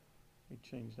 Let me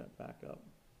change that back up.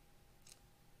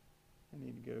 I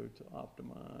need to go to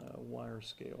optimize wire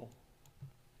scale.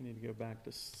 I need to go back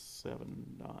to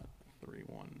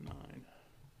 7.319.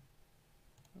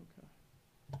 Okay,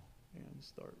 and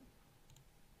start.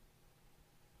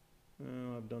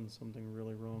 Oh, I've done something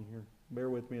really wrong here. Bear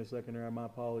with me a second here, my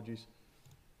apologies.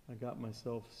 I got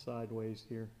myself sideways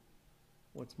here.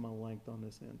 What's my length on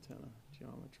this antenna?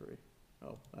 Geometry.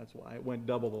 Oh, that's why. It went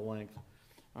double the length.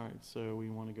 All right, so we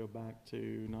want to go back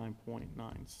to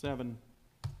 9.97.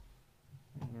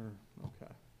 Enter.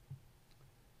 Okay.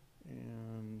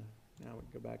 And now we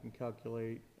can go back and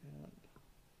calculate and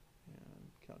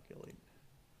calculate.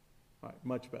 All right,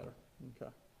 much better.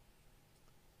 Okay.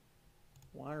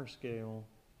 Wire scale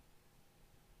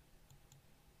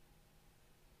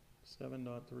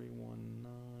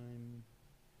 7.319.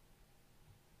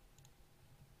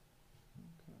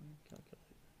 Okay,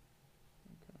 calculate.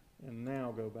 And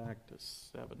now go back to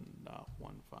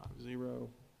 7.150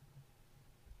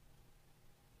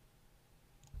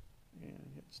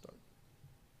 and hit start.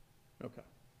 Okay.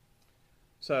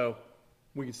 So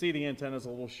we can see the antenna is a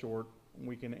little short.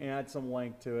 We can add some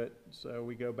length to it. So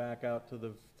we go back out to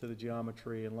the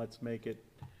geometry and let's make it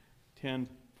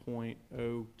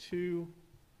 10.02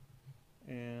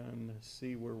 and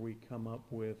see where we come up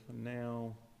with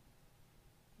now.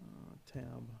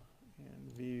 Tab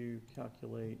and view,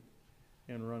 calculate,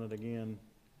 and run it again.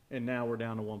 And now we're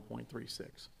down to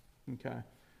 1.36. Okay.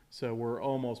 So we're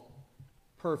almost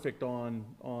perfect on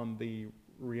the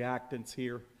reactance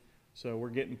here. So we're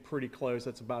getting pretty close.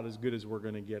 That's about as good as we're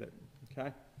going to get it.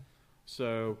 Okay.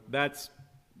 So that's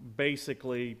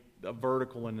basically a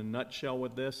vertical in a nutshell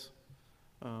with this.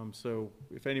 So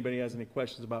if anybody has any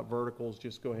questions about verticals,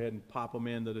 just go ahead and pop them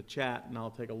into the chat and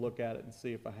I'll take a look at it and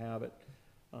see if I have it.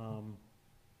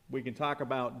 We can talk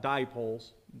about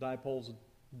dipoles. Dipoles, a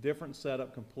different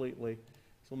setup completely.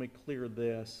 So let me clear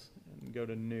this and go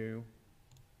to new.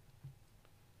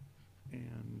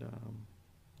 And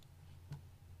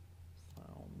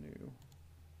file new.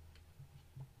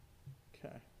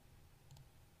 Okay.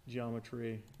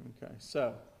 Geometry. Okay.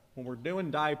 So when we're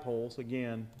doing dipoles,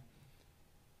 again,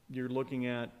 you're looking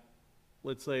at,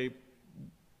 let's say,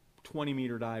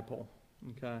 20-meter dipole.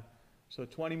 Okay. So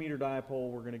 20-meter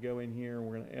dipole, we're going to go in here and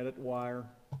we're going to edit wire.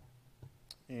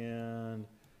 And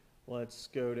let's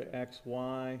go to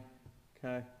XY.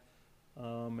 Okay.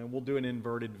 And we'll do an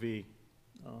inverted V.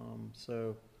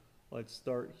 So let's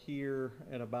start here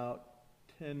at about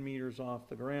 10 meters off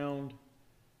the ground.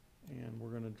 And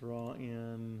we're going to draw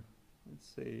in, let's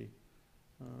see,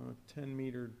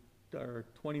 10-meter or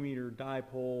 20-meter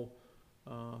dipole.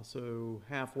 So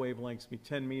half wavelengths be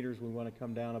 10 meters. We want to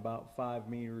come down about 5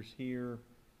 meters here.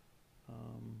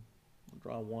 We'll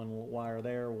draw one wire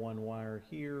there, one wire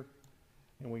here.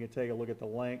 And we can take a look at the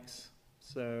lengths.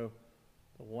 So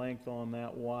the length on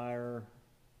that wire,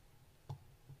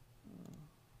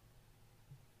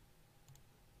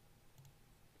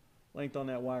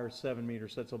 is 7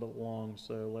 meters. That's a bit long.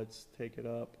 So let's take it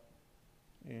up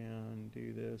and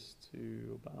do this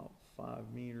to about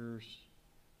 5 meters.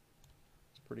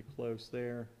 Pretty close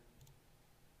there,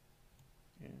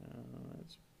 and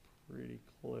that's pretty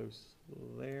close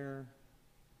there.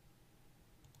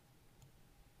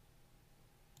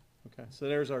 Okay, so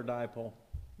there's our dipole.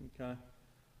 Okay,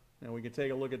 now we can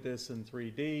take a look at this in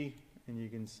 3D, and you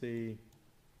can see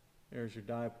there's your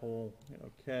dipole.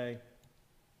 Okay,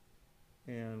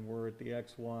 and we're at the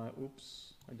XY.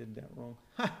 Oops, I did that wrong.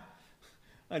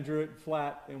 I drew it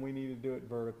flat, and we need to do it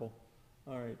vertical.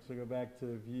 All right, so go back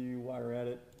to view, wire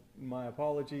edit. My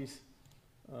apologies.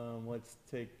 Let's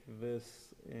take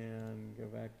this and go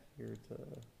back here to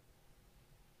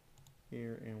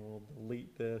here, and we'll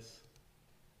delete this.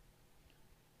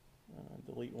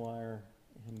 Delete wire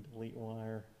and delete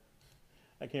wire.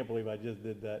 I can't believe I just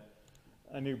did that.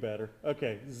 I knew better.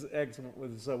 Okay,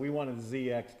 so we want a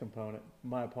ZX component.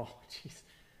 My apologies.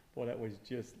 Boy, that was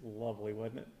just lovely,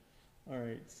 wasn't it? All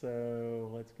right, so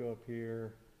let's go up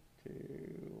here to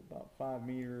about 5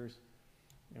 meters,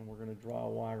 and we're going to draw a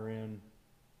wire in.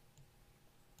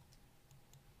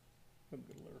 Oh,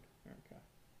 good Lord. Okay.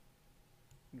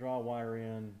 Draw a wire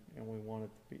in, and we want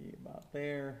it to be about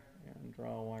there, and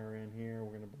draw a wire in here.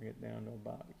 We're going to bring it down to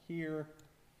about here,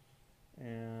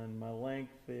 and my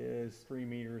length is 3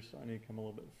 meters, so I need to come a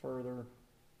little bit further.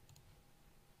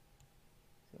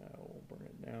 So we'll bring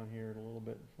it down here a little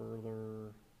bit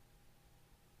further.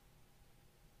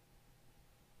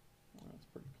 That's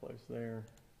pretty close there.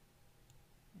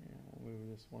 And we'll move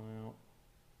this one out.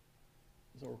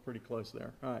 So we're pretty close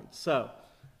there. All right, so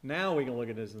now we can look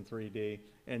at this in 3D.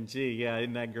 And gee, yeah,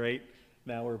 isn't that great?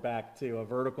 Now we're back to a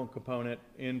vertical component,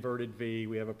 inverted V.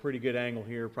 We have a pretty good angle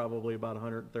here, probably about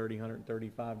 130,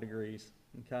 135 degrees.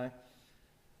 Okay?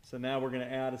 So now we're going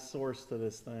to add a source to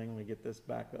this thing. Let me get this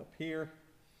back up here.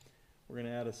 We're going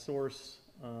to add a source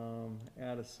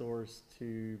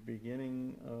to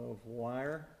beginning of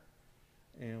wire.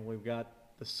 And we've got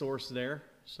the source there.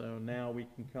 So now we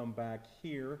can come back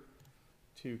here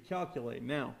to calculate.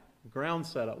 Now, ground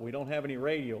setup. We don't have any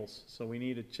radials, so we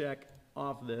need to check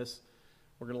off this.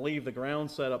 We're going to leave the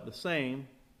ground setup the same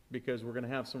because we're going to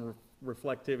have some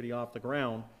reflectivity off the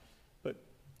ground. But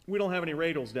we don't have any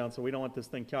radials down, so we don't want this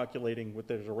thing calculating with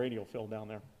there's a radial fill down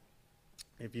there.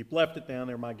 If you left it down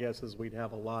there, my guess is we'd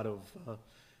have a lot of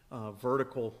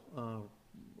vertical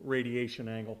radiation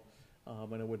angle.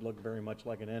 And it would look very much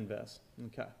like an NVES.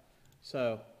 Okay,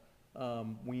 so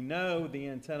we know the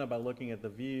antenna by looking at the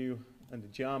view and the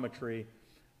geometry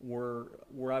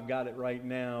where I've got it right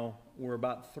now, we're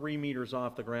about 3 meters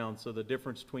off the ground. So the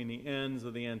difference between the ends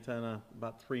of the antenna,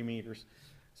 about 3 meters.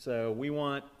 So we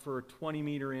want, for a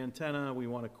 20-meter antenna, we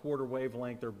want a quarter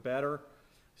wavelength or better.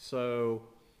 So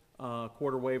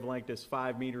quarter wavelength is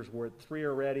 5 meters. We're at 3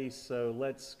 already, so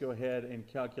let's go ahead and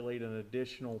calculate an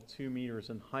additional 2 meters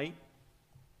in height.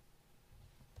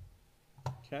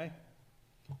 Okay,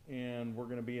 and we're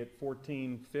going to be at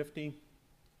 1450.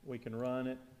 We can run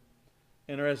it.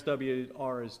 And our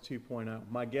SWR is 2.0.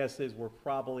 My guess is we're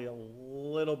probably a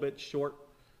little bit short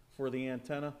for the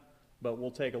antenna, but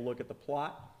we'll take a look at the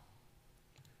plot.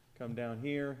 Come down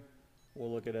here,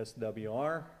 we'll look at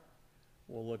SWR,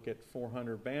 we'll look at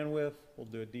 400 bandwidth, we'll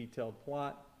do a detailed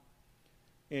plot,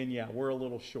 and yeah, we're a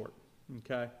little short,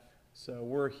 okay? So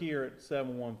we're here at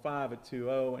 715 at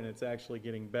 2.0, and it's actually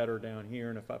getting better down here,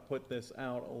 and if I put this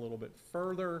out a little bit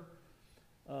further,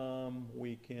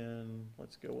 we can,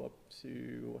 let's go up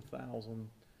to 1,000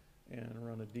 and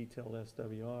run a detailed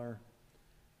SWR,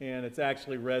 and it's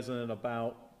actually resonant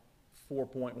about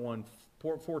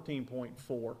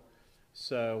 14.4.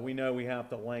 So we know we have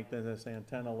to lengthen this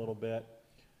antenna a little bit.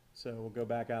 So we'll go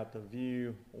back out to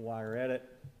view, wire edit,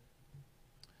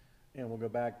 and we'll go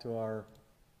back to our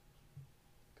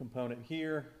component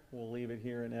here. We'll leave it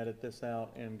here and edit this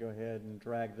out and go ahead and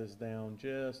drag this down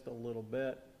just a little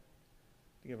bit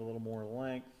to give a little more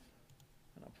length.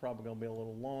 And I'm probably going to be a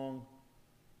little long,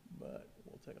 but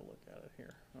we'll take a look at it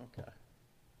here. Okay.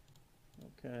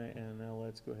 Okay, and now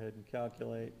let's go ahead and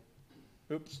calculate.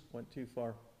 Oops, went too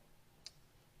far.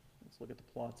 Let's look at the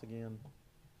plots again.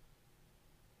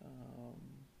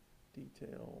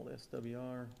 Detailed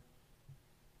SWR.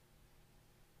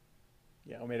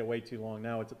 Yeah, I made it way too long.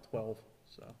 Now it's at 12,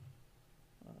 so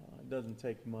it doesn't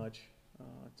take much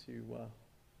to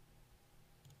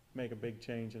make a big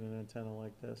change in an antenna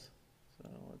like this. So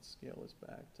let's scale this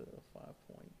back to 5.2.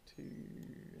 There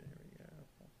we go.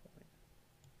 5.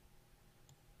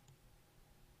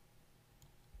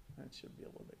 That should be a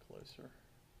little bit closer.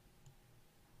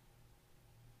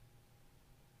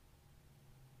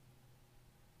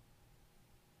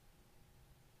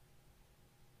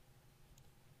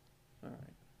 All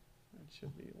right, that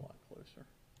should be a lot closer.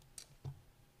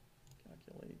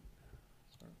 Calculate,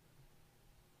 start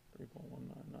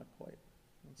 3.19, not quite.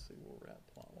 Let's see where we're at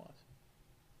plot-wise.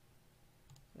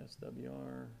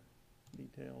 SWR,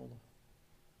 detailed,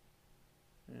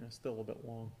 and it's still a bit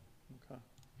long, okay.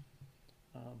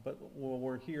 But while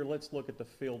we're here, let's look at the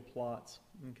field plots,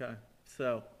 okay.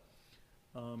 So,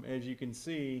 as you can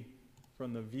see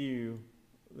from the view,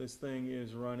 this thing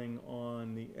is running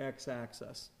on the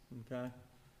x-axis, okay.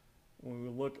 When we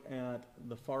look at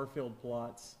the far field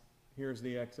plots, here's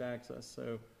the x-axis.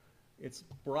 So it's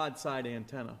broadside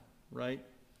antenna, right?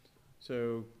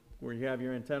 So where you have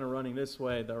your antenna running this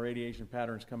way, the radiation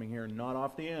pattern is coming here, not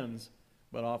off the ends,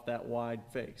 but off that wide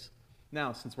face.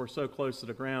 Now, since we're so close to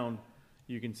the ground,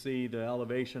 you can see the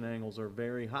elevation angles are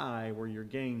very high where your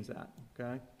gain's at,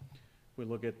 okay? If we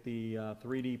look at the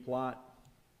 3D plot,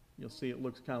 you'll see it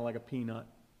looks kind of like a peanut,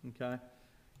 okay?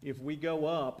 If we go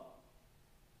up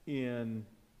in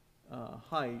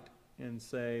height and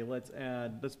say, let's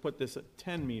put this at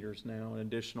 10 meters now, an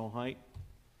additional height,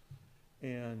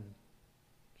 and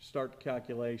start the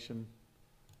calculation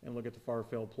and look at the far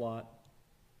field plot.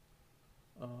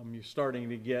 You're starting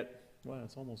to get, wow,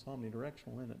 it's almost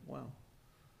omnidirectional, isn't it? Wow.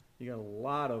 You got a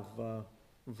lot of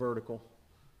vertical,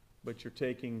 but you're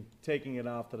taking it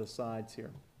off to the sides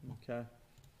here, okay?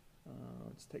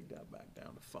 Let's take that back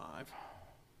down to 5.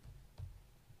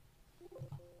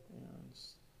 And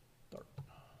start.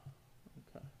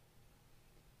 Okay.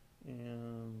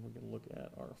 And we're going to look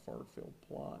at our far field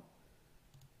plot.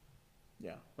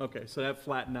 Yeah, okay, so that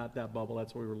flattened out that bubble.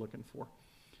 That's what we were looking for.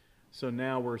 So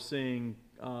now we're seeing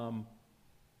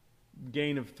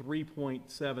gain of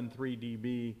 3.73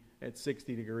 dB at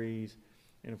 60 degrees.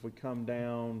 And if we come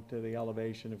down to the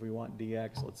elevation, if we want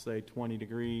DX, let's say 20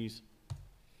 degrees,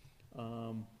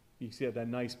 you can see that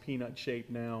nice peanut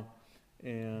shape now.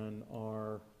 And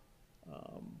our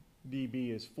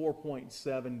dB is 4.7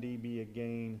 dB a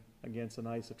gain against an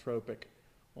isotropic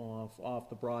off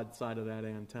the broad side of that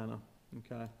antenna,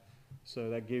 okay?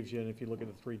 So that gives you, and if you look at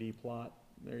the 3D plot,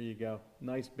 there you go.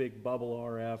 Nice big bubble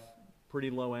RF, pretty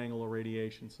low angle of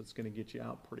radiation, so it's going to get you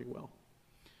out pretty well.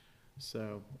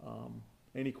 So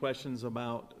any questions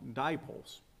about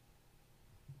dipoles?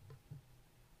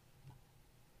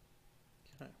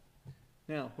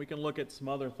 Now, we can look at some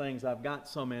other things. I've got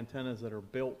some antennas that are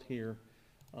built here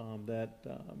that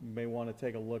you may want to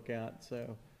take a look at.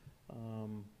 So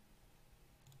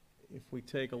if we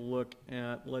take a look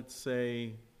at, let's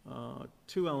say,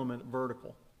 2-element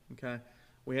vertical, okay?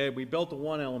 We built a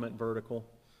 1-element vertical.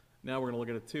 Now we're going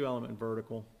to look at a 2-element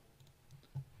vertical.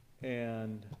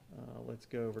 And let's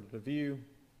go over to the view.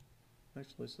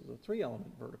 Actually, this is a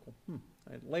 3-element vertical.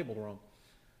 I had labeled wrong.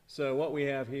 So what we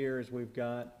have here is we've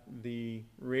got the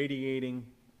radiating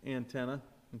antenna,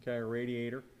 okay, a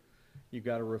radiator. You've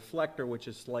got a reflector, which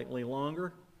is slightly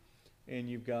longer, and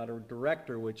you've got a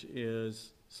director, which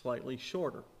is slightly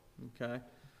shorter, okay?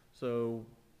 So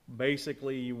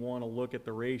basically, you want to look at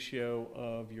the ratio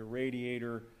of your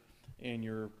radiator and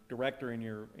your director and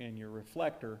your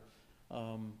reflector.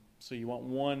 So you want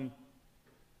one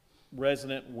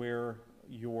resonant where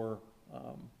your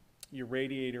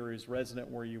radiator is resonant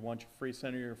where you want your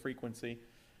center of your frequency,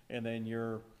 and then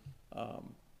your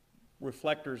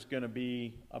reflector is going to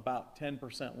be about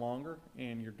 10% longer,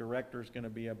 and your director is going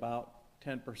to be about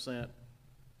 10%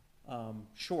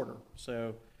 shorter.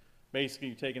 So basically,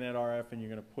 you're taking that RF and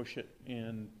you're going to push it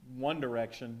in one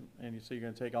direction, and so you're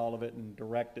going to take all of it and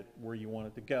direct it where you want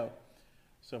it to go.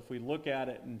 So if we look at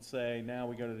it and say, now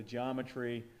we go to the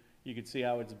geometry, you can see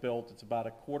how it's built. It's about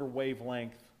a 1/4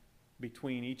 wavelength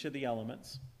between each of the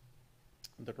elements,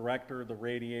 the director, the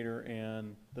radiator,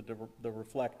 and the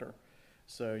reflector.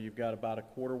 So you've got about a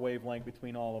 1/4 wavelength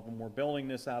between all of them. We're building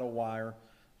this out of wire.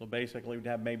 So basically we'd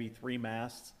have maybe 3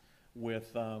 masts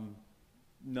with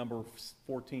number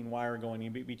 14 wire going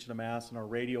in each of the masts and our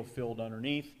radio field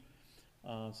underneath.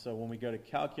 So when we go to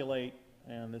calculate,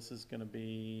 and this is going to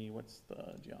be, what's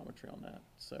the geometry on that?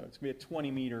 So it's going to be a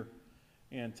 20-meter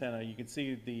antenna. You can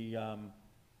see the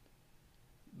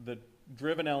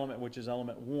driven element, which is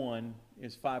element 1,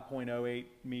 is 5.08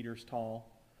 meters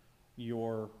tall.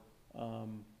 Your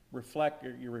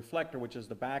reflector, which is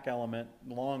the back element,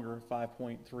 longer,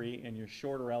 5.3, and your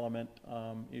shorter element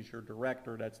is your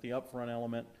director. That's the up front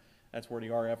element. That's where the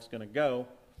RF is going to go,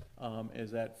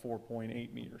 is at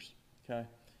 4.8 meters. Okay,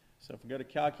 so if we go to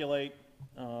calculate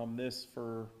this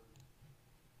for,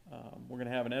 we're going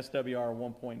to have an SWR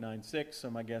 1.96. So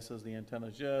my guess is the antenna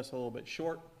is just a little bit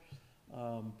short,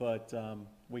 but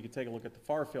we can take a look at the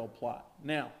far field plot.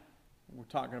 Now, we're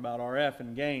talking about RF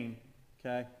and gain.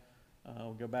 Okay.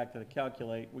 We'll go back to the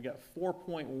calculate. We got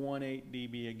 4.18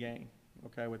 dB of gain,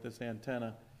 okay, with this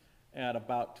antenna at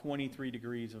about 23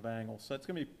 degrees of angle. So it's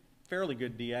going to be fairly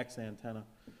good DX antenna.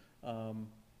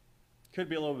 Could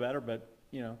be a little better, but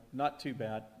you know, not too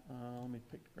bad. Let me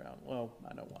pick the ground. Well,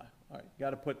 I know why. All right, got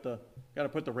to put the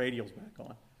radials back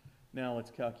on. Now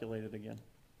let's calculate it again.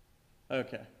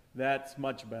 Okay, that's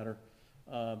much better.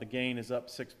 The gain is up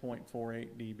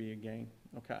 6.48 dB of gain.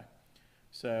 Okay.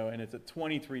 So, and it's at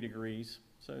 23 degrees.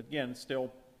 So again,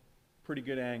 still pretty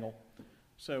good angle.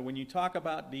 So when you talk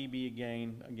about dB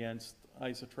gain against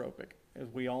isotropic, as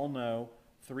we all know,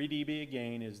 3 dB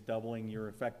gain is doubling your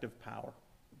effective power,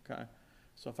 okay?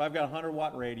 So if I've got a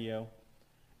 100-watt radio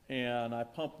and I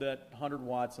pump that 100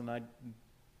 watts and I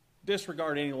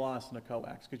disregard any loss in the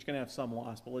coax, because you're going to have some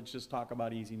loss, but let's just talk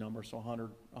about easy numbers, so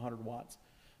 100 watts.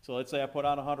 So let's say I put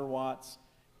out 100 watts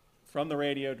from the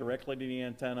radio directly to the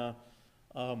antenna,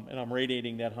 and I'm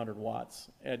radiating that 100 watts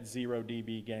at 0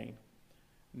 dB gain.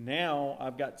 Now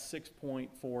I've got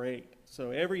 6.48.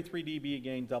 So every 3 dB of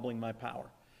gain doubling my power.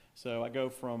 So I go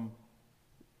from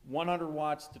 100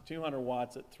 watts to 200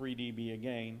 watts at 3 dB of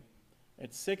gain.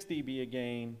 At 6 dB of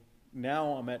gain,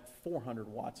 now I'm at 400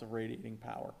 watts of radiating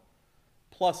power.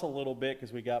 Plus a little bit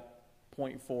because we got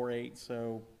 0.48,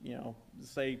 so, you know,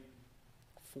 say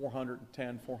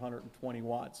 410, 420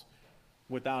 watts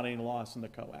without any loss in the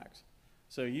coax.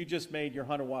 So you just made your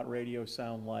 100-watt radio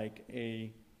sound like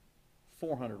a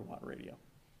 400-watt radio.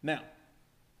 Now,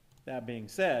 that being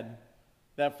said,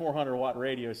 that 400-watt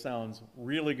radio sounds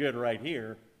really good right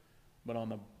here, but on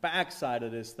the back side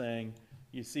of this thing,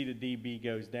 you see the dB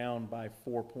goes down by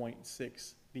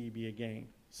 4.6 dB a gain.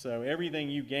 So everything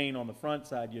you gain on the front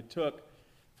side, you took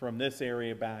from this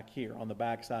area back here on the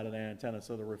back side of the antenna,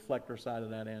 so the reflector side of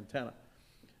that antenna.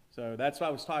 So that's why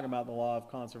I was talking about the law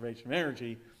of conservation of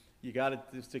energy. You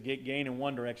got to get gain in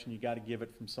one direction, you got to give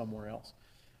it from somewhere else.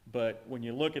 But when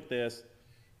you look at this,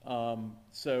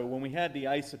 so when we had the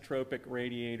isotropic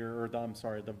radiator, or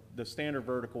the standard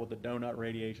vertical with the donut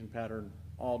radiation pattern,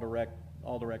 all direct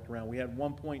around, we had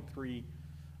 1.3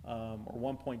 or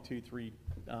 1.23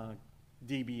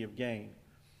 dB of gain.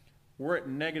 We're at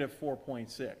negative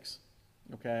 4.6,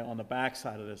 okay, on the back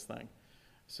side of this thing.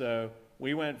 So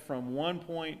we went from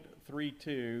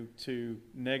 1.32 to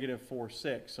negative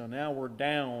 4.6. So now we're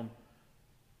down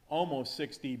almost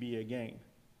 6 dB a gain.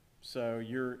 So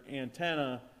your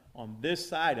antenna on this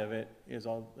side of it is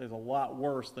a lot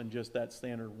worse than just that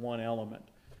standard one element.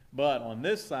 But on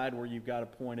this side where you've got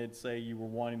it pointed, say you were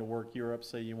wanting to work Europe,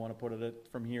 say you want to put it at,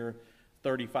 from here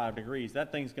 35 degrees,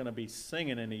 that thing's going to be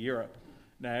singing into Europe.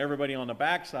 Now everybody on the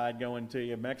backside going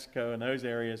to Mexico and those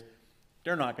areas,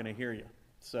 they're not going to hear you.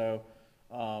 So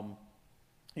you're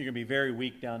going to be very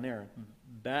weak down there.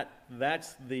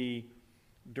 That's the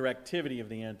directivity of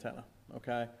the antenna,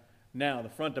 okay? Now the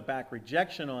front to back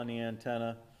rejection on the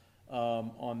antenna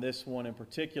on this one in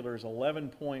particular is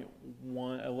 11.12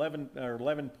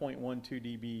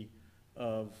 dB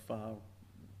of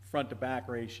front to back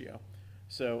ratio.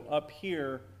 So up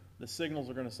here, the signals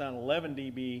are going to sound 11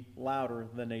 dB louder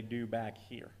than they do back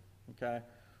here, okay?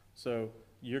 So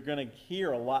you're going to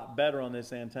hear a lot better on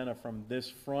this antenna from this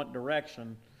front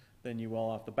direction than you will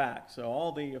off the back. So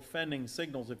all the offending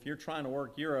signals, if you're trying to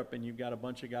work Europe and you've got a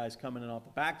bunch of guys coming in off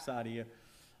the backside of you,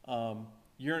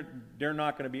 they're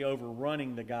not going to be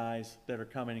overrunning the guys that are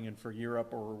coming in for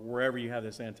Europe or wherever you have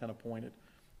this antenna pointed.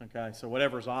 Okay, so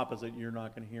whatever's opposite, you're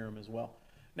not going to hear them as well.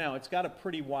 Now, it's got a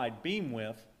pretty wide beam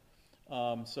width,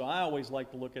 so I always like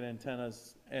to look at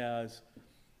antennas as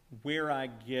where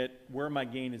my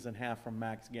gain is in half from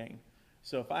max gain.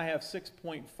 So if I have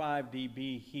 6.5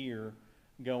 dB here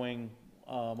going,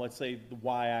 let's say the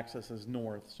y-axis is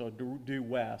north, so due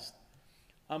west,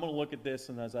 I'm going to look at this,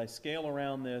 and as I scale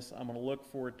around this, I'm going to look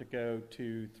for it to go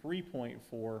to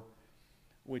 3.4,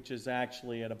 which is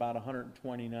actually at about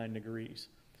 129 degrees.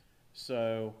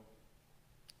 So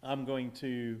I'm going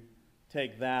to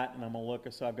take that, and I'm going to look,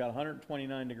 so I've got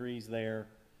 129 degrees there.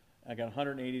 I got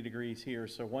 180 degrees here,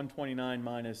 so 129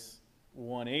 minus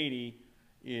 180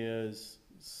 is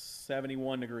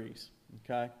 71 degrees,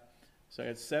 okay? So I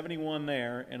got 71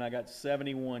 there, and I got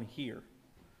 71 here.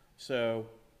 So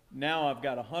now I've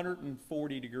got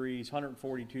 140 degrees,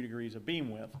 142 degrees of beam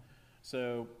width.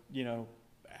 So, you know,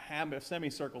 a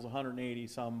semicircle is 180,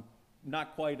 so I'm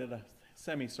not quite at a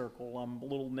semicircle. I'm a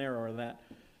little narrower than that.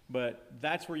 But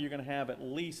that's where you're going to have at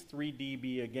least 3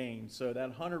 dB a gain. So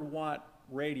that 100-watt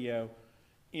radio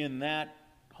in that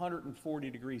 140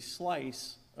 degree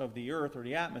slice of the earth or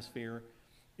the atmosphere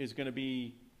is going to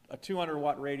be a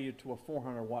 200-watt radio to a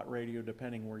 400-watt radio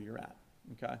depending where you're at,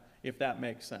 okay, if that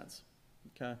makes sense.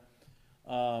 Okay.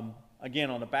 Again,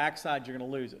 on the backside, you're going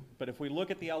to lose it. But if we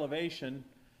look at the elevation,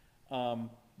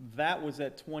 that was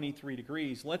at 23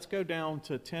 degrees. Let's go down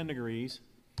to 10 degrees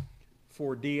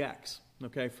for DX.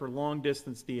 Okay, for long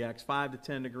distance DX, 5 to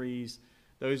 10 degrees.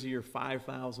 Those are your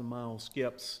 5,000 mile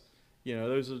skips. You know,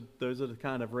 those are the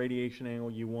kind of radiation angle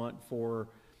you want for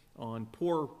on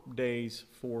poor days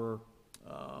for,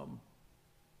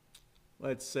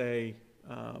 let's say.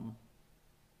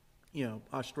 You know,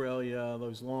 Australia,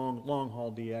 those long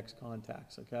haul DX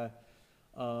contacts, okay?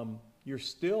 You're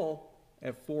still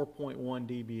at 4.1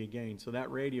 dB a gain, so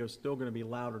that radio is still going to be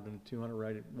louder than a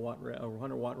 200-watt or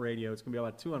 100-watt radio. It's going to be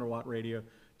about a 200-watt radio,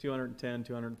 210,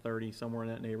 230, somewhere in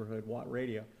that neighborhood watt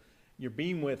radio. Your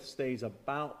beam width stays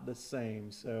about the same,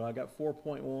 so I got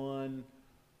 4.1,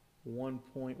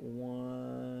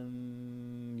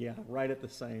 1.1, yeah, right at the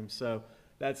same. So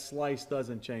that slice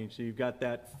doesn't change. So you've got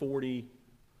that 40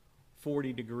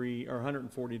 degree or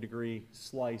 140 degree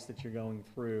slice that you're going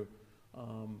through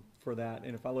for that.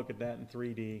 And if I look at that in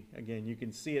 3D, again, you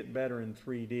can see it better in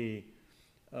 3D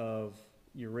of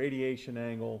your radiation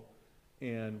angle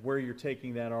and where you're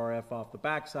taking that RF off the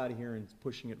backside of here and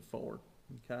pushing it forward,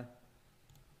 okay?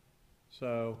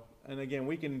 So, and again,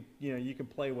 we can, you know, you can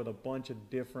play with a bunch of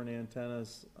different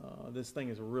antennas. This thing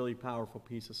is a really powerful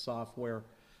piece of software.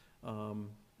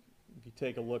 If you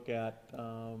take a look at,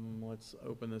 let's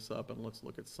open this up and let's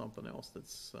look at something else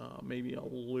that's maybe a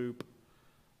loop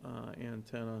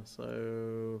antenna.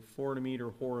 So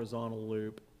 40-meter horizontal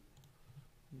loop.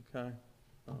 Okay.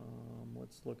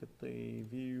 Let's look at the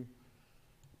view.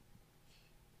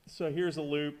 So here's a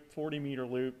loop, 40-meter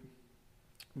loop,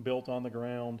 built on the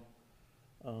ground.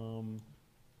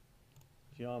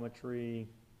 Geometry.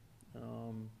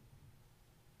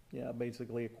 Yeah,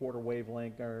 basically a quarter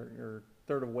wavelength or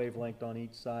third of wavelength on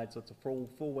each side, so it's a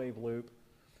full wave loop.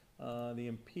 The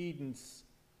impedance,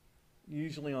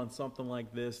 usually on something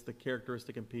like this, the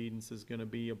characteristic impedance is going to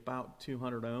be about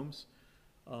 200 ohms,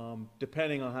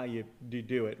 depending on how you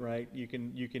do it, right? You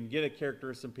can get a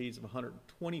characteristic impedance of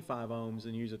 125 ohms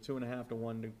and use a 2.5 to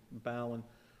 1 balun,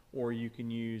 or you can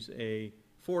use a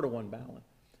 4 to 1 balun.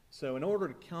 So in order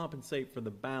to compensate for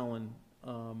the balun,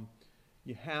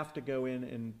 you have to go in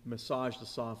and massage the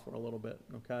software a little bit,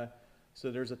 okay? So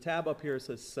there's a tab up here that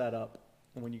says Setup,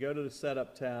 and when you go to the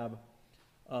Setup tab,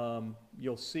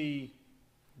 you'll see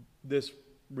this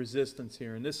resistance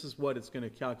here, and this is what it's going to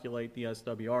calculate the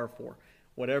SWR for.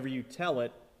 Whatever you tell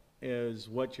it is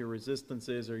what your resistance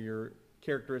is, or your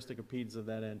characteristic impedance of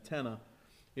that antenna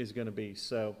is going to be.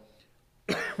 So,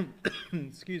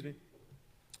 excuse me,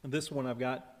 this one I've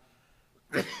got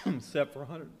set for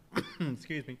 100,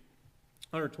 excuse me,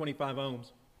 125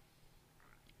 ohms.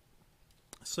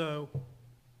 So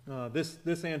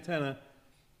this antenna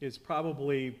is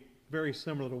probably very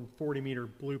similar to the 40-meter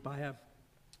loop I have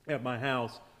at my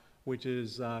house, which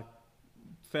is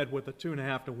fed with a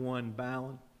 2.5 to 1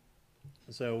 balun.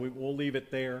 So we'll leave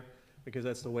it there because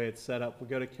that's the way it's set up. We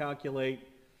go to calculate,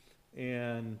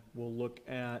 and we'll look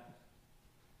at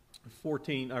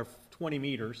 14 or 20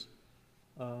 meters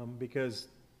because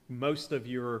most of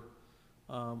your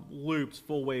loops,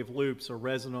 full wave loops, are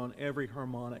resonant on every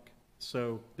harmonic.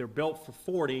 So they're built for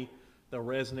 40. They'll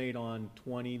resonate on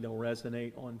 20. They'll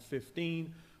resonate on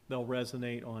 15. They'll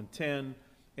resonate on 10.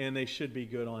 And they should be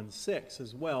good on 6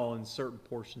 as well in certain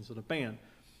portions of the band.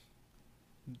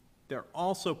 They're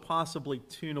also possibly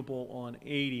tunable on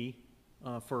 80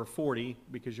 for a 40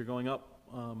 because you're going up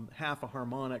half a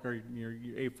harmonic, or your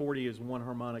A40 is one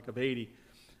harmonic of 80.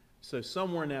 So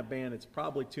somewhere in that band, it's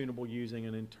probably tunable using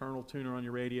an internal tuner on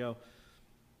your radio.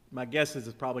 My guess is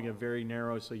it's probably going to be very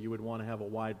narrow, so you would want to have a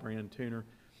wide band tuner.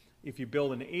 If you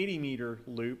build an 80-meter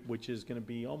loop, which is going to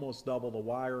be almost double the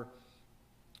wire,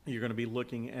 you're going to be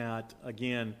looking at,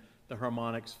 again, the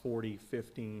harmonics 40,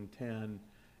 15, 10,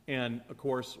 and of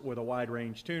course, with a wide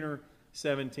range tuner,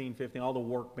 17, 15, all the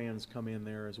work bands come in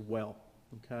there as well,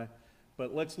 okay?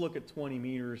 But let's look at 20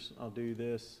 meters. I'll do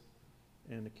this,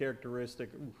 and the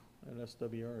characteristic, ooh, that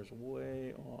SWR is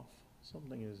way off.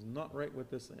 Something is not right with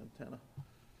this antenna.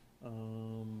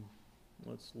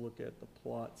 Let's look at the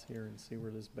plots here and see where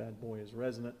this bad boy is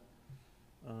resonant.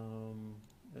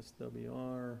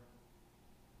 SWR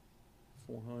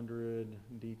 400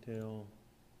 detail.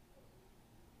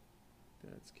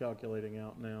 It's calculating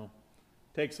out now.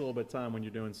 Takes a little bit of time when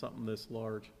you're doing something this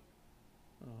large.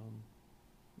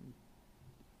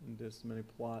 This many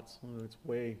plots. Oh, it's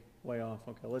way off.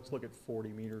 Okay, let's look at 40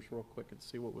 meters real quick and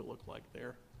see what we look like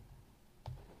there.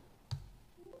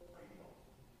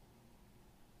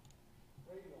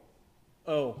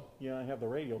 Oh, yeah, I have the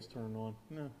radials turned on.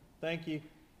 No, thank you.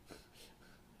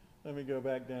 Let me go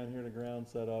back down here to ground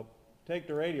setup. Take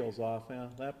the radials off. Yeah,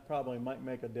 that probably might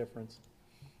make a difference.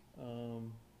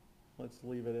 Let's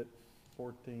leave it at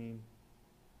 14,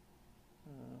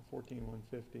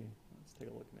 150. Let's take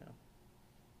a look now.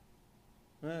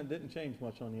 It didn't change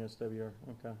much on the SWR.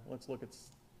 Okay, let's look at.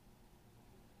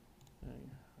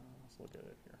 Let's look at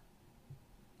it here.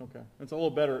 Okay, it's a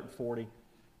little better at 40.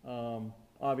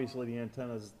 Obviously, the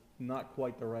antenna is not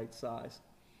quite the right size,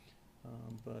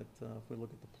 but if we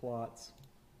look at the plots,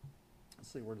 let's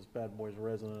see where this bad boy's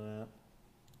resonant at.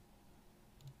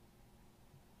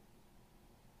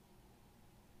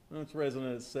 Well, it's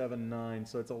resonant at 7.9,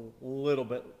 so it's a little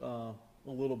bit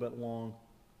long.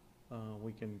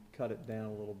 We can cut it down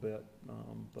a little bit,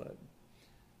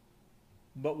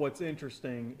 but what's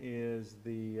interesting is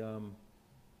the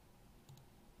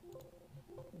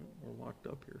we're locked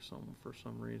up here for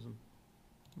some reason.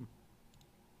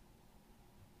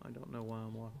 I don't know why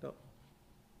I'm locked up.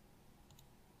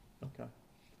 Okay,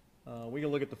 we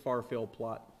can look at the far field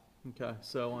plot. Okay,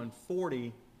 so on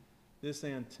 40, this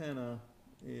antenna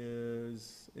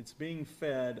it's being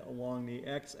fed along the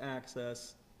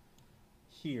x-axis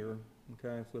here.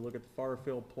 Okay, if we look at the far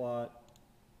field plot,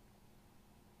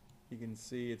 you can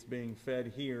see it's being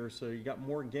fed here, so you got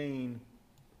more gain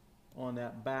on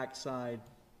that back side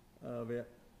of it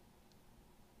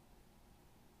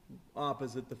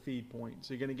opposite the feed point,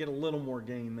 so you're going to get a little more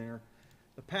gain there.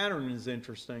 The pattern is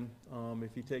interesting.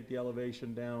 If you take the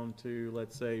elevation down to,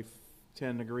 let's say,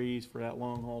 10 degrees for that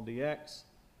long haul DX,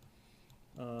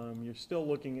 you're still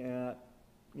looking at,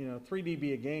 3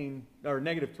 dB a gain, or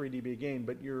negative 3 dB a gain,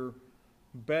 but you're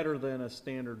better than a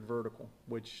standard vertical,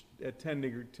 which at 10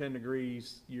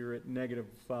 degrees, you're at negative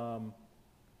 5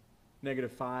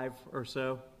 or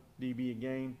so dB a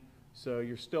gain, so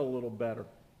you're still a little better,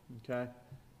 okay?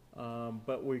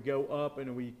 But we go up,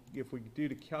 and if we do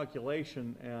the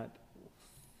calculation at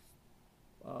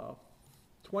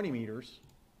 20 meters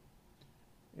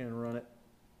and run it.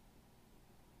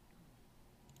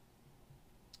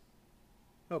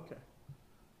 Okay,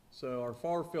 so our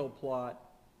far field plot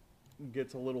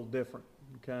gets a little different,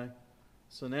 okay?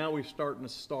 So now we're starting to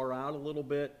star out a little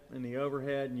bit in the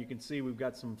overhead, and you can see we've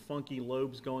got some funky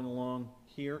lobes going along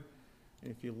here.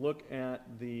 And if you look at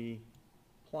the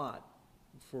plot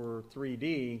for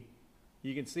 3D,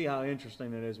 you can see how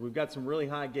interesting it is. We've got some really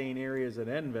high gain areas at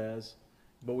NVES,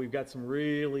 but we've got some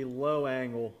really low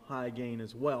angle high gain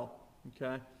as well,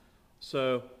 okay?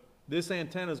 So This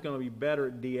antenna is going to be better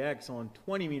at DX on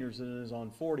 20 meters than it is on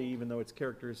 40, even though it's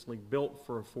characteristically built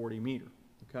for a 40 meter,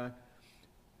 okay?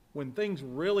 When things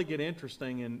really get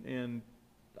interesting, and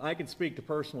I can speak to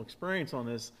personal experience on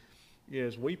this,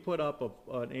 is we put up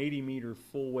an 80 meter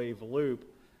full wave loop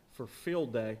for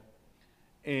field day,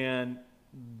 and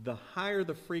the higher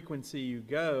the frequency you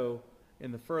go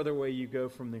and the further away you go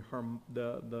from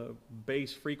the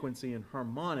base frequency and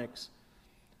harmonics,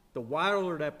 the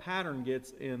wilder that pattern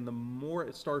gets and the more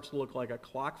it starts to look like a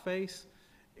clock face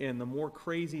and the more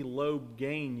crazy lobe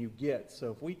gain you get.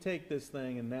 So if we take this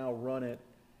thing and now run it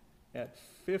at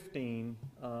 15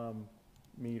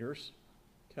 meters,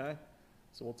 okay?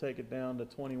 So we'll take it down to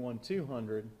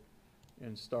 21,200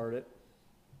 and start it.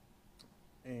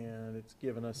 And it's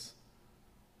given us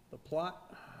the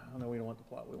plot. Oh, no, we don't want the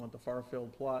plot. We want the far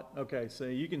field plot. Okay, so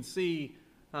you can see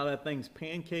how that thing's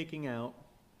pancaking out,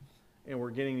 and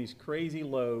we're getting these crazy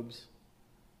lobes.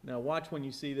 Now watch when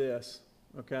you see this,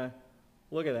 okay?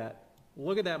 Look at that.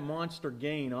 Look at that monster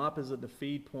gain opposite the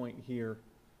feed point here,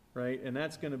 right? And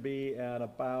that's going to be at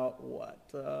about,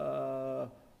 what,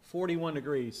 41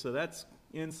 degrees. So that's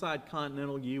inside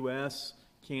continental U.S.,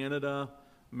 Canada,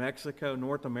 Mexico,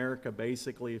 North America,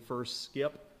 basically, first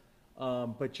skip.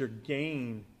 But your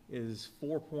gain is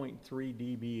 4.3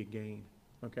 dB a gain,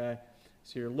 okay?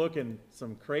 So you're looking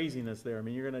some craziness there. I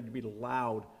mean, you're going to be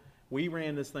loud. We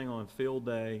ran this thing on field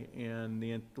day, and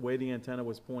the way the antenna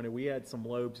was pointed, we had some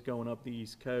lobes going up the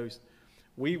East Coast.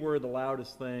 We were the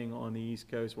loudest thing on the East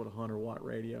Coast with a 100-watt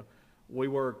radio.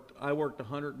 I worked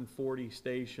 140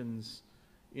 stations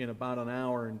in about an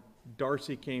hour, and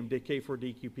Darcy came,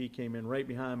 K4DQP came in right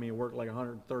behind me and worked like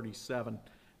 137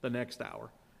 the next hour.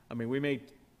 I mean, we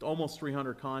made almost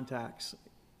 300 contacts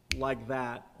like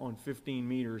that on 15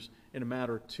 meters in a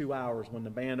matter of 2 hours when the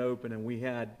band opened, and we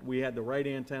had the right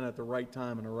antenna at the right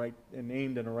time and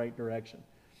aimed in the right direction.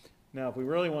 Now, if we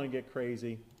really want to get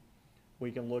crazy,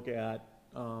 we can look at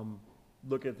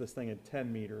this thing at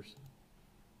 10 meters,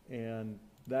 and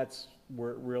that's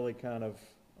where it really kind of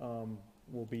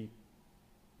will be.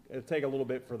 It'll take a little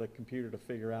bit for the computer to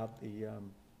figure out the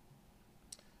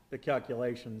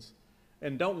calculations.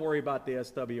 And don't worry about the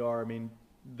SWR. I mean,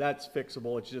 that's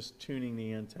fixable. It's just tuning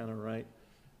the antenna, right?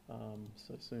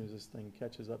 So as soon as this thing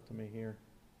catches up to me here.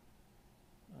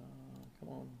 Come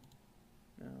on.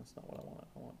 No, that's not what I want.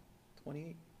 I want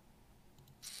 28.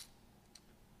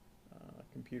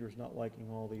 Computer's not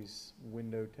liking all these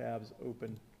window tabs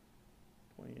open.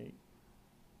 28.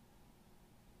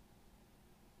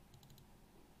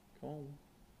 Come on.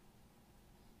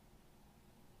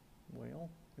 Well,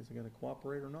 is it going to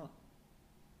cooperate or not?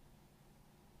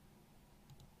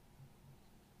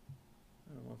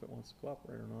 I don't know if it wants to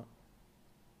cooperate or not.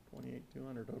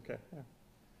 28,200, okay. Yeah.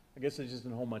 I guess I just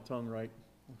didn't hold my tongue right.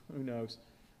 Who knows?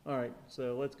 All right,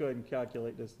 so let's go ahead and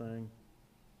calculate this thing.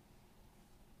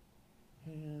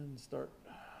 And start.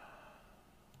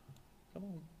 Come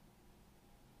on.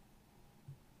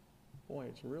 Boy,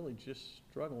 it's really just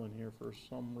struggling here for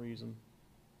some reason.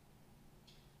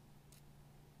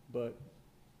 But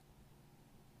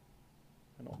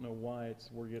I don't know why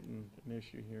we're getting an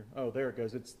issue here. Oh, there it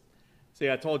goes. See,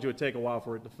 I told you it'd take a while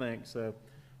for it to think. So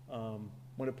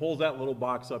when it pulls that little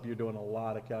box up, you're doing a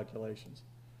lot of calculations.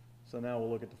 So now we'll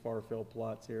look at the far field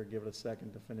plots here. Give it a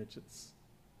second to finish its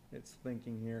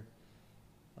thinking here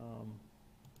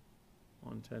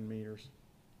on 10 meters.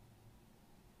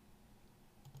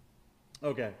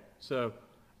 Okay, so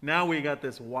now we got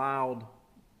this wild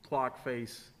clock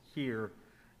face here,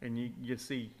 and you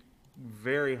see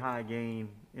very high gain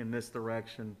in this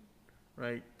direction,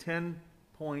 right?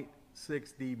 10.6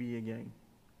 dB a gain.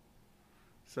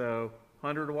 So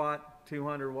 100 watt,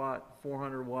 200 watt,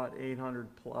 400 watt, 800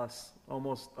 plus,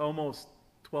 almost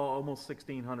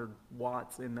 1600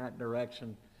 watts in that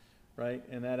direction, right?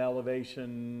 And that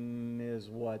elevation is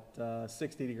what,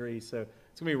 60 degrees. So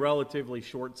it's gonna be a relatively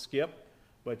short skip,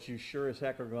 but you sure as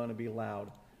heck are gonna be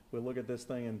loud. We look at this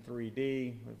thing in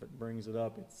 3D. If it brings it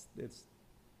up, it's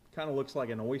kind of looks like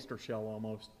an oyster shell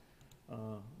almost,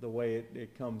 the way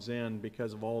it comes in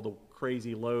because of all the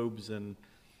crazy lobes and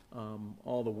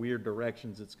all the weird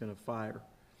directions it's going to fire.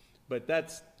 But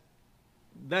that's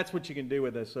what you can do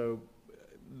with this. So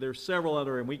there's several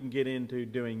other, and we can get into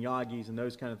doing Yagis and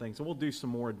those kind of things. So we'll do some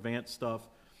more advanced stuff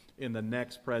in the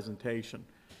next presentation.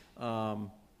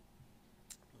 I'm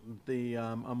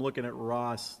looking at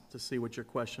Ross to see what your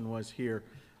question was here.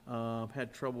 I've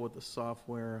had trouble with the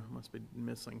software. Must be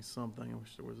missing something. I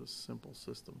wish there was a simple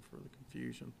system for the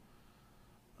confusion.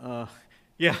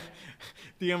 Yeah,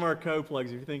 DMR code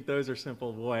plugs. If you think those are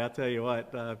simple, boy, I'll tell you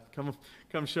what.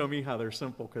 Come show me how they're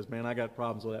simple, because man, I got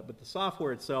problems with that. But the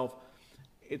software itself,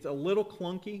 it's a little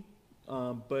clunky,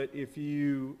 but if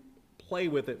you play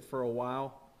with it for a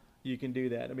while, you can do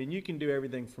that. I mean, you can do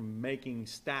everything from making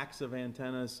stacks of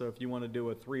antennas. So if you want to do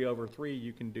a 3/3,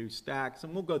 you can do stacks,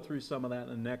 and we'll go through some of that in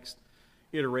the next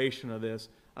iteration of this.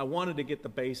 I wanted to get the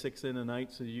basics in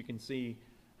tonight so you can see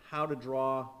how to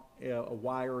draw a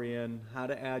wire in, how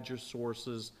to add your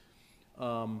sources,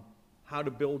 how to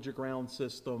build your ground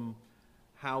system,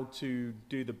 how to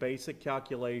do the basic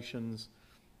calculations,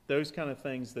 those kind of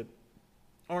things that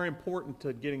are important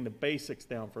to getting the basics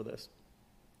down for this.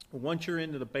 Once you're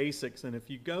into the basics, and if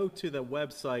you go to the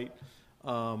website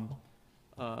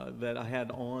that I had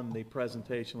on the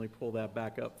presentation, let me pull that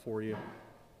back up for you.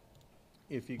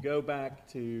 If you go back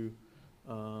to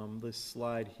this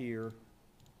slide here,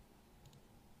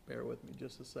 bear with me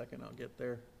just a second, I'll get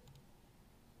there.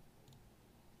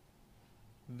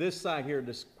 This side here,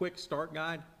 this quick start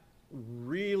guide,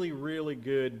 really, really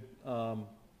good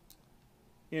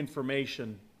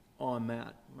information on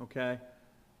that, okay?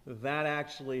 That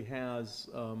actually has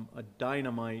a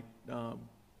dynamite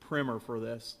primer for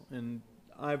this, and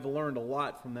I've learned a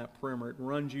lot from that primer. It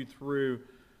runs you through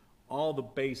all the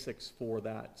basics for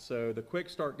that. So the quick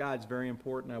start guide is very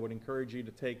important. I would encourage you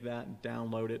to take that and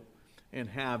download it and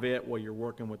have it while you're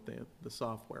working with the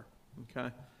software,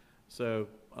 okay? So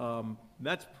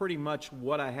that's pretty much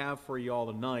what I have for you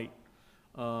all tonight.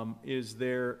 Is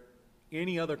there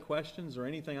any other questions or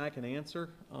anything I can answer?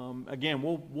 Again,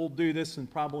 we'll do this in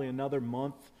probably another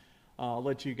month. I'll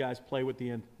let you guys play with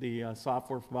the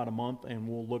software for about a month, and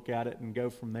we'll look at it and go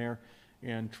from there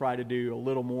and try to do a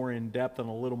little more in-depth and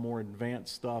a little more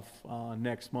advanced stuff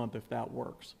next month if that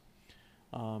works.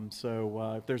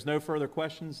 If there's no further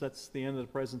questions, that's the end of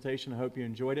the presentation. I hope you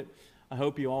enjoyed it. I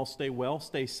hope you all stay well,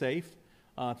 stay safe.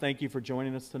 Thank you for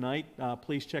joining us tonight.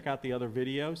 Please check out the other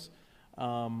videos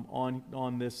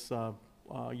on this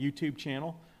YouTube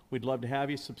channel. We'd love to have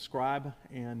you subscribe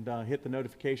and hit the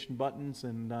notification buttons,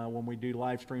 and when we do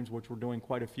live streams, which we're doing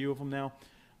quite a few of them now,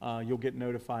 you'll get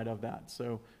notified of that.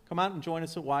 So come out and join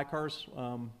us at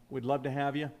YCARS. We'd love to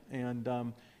have you,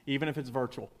 and even if it's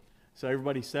virtual. So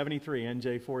everybody, 73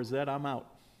 NJ4Z, I'm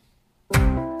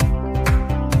out.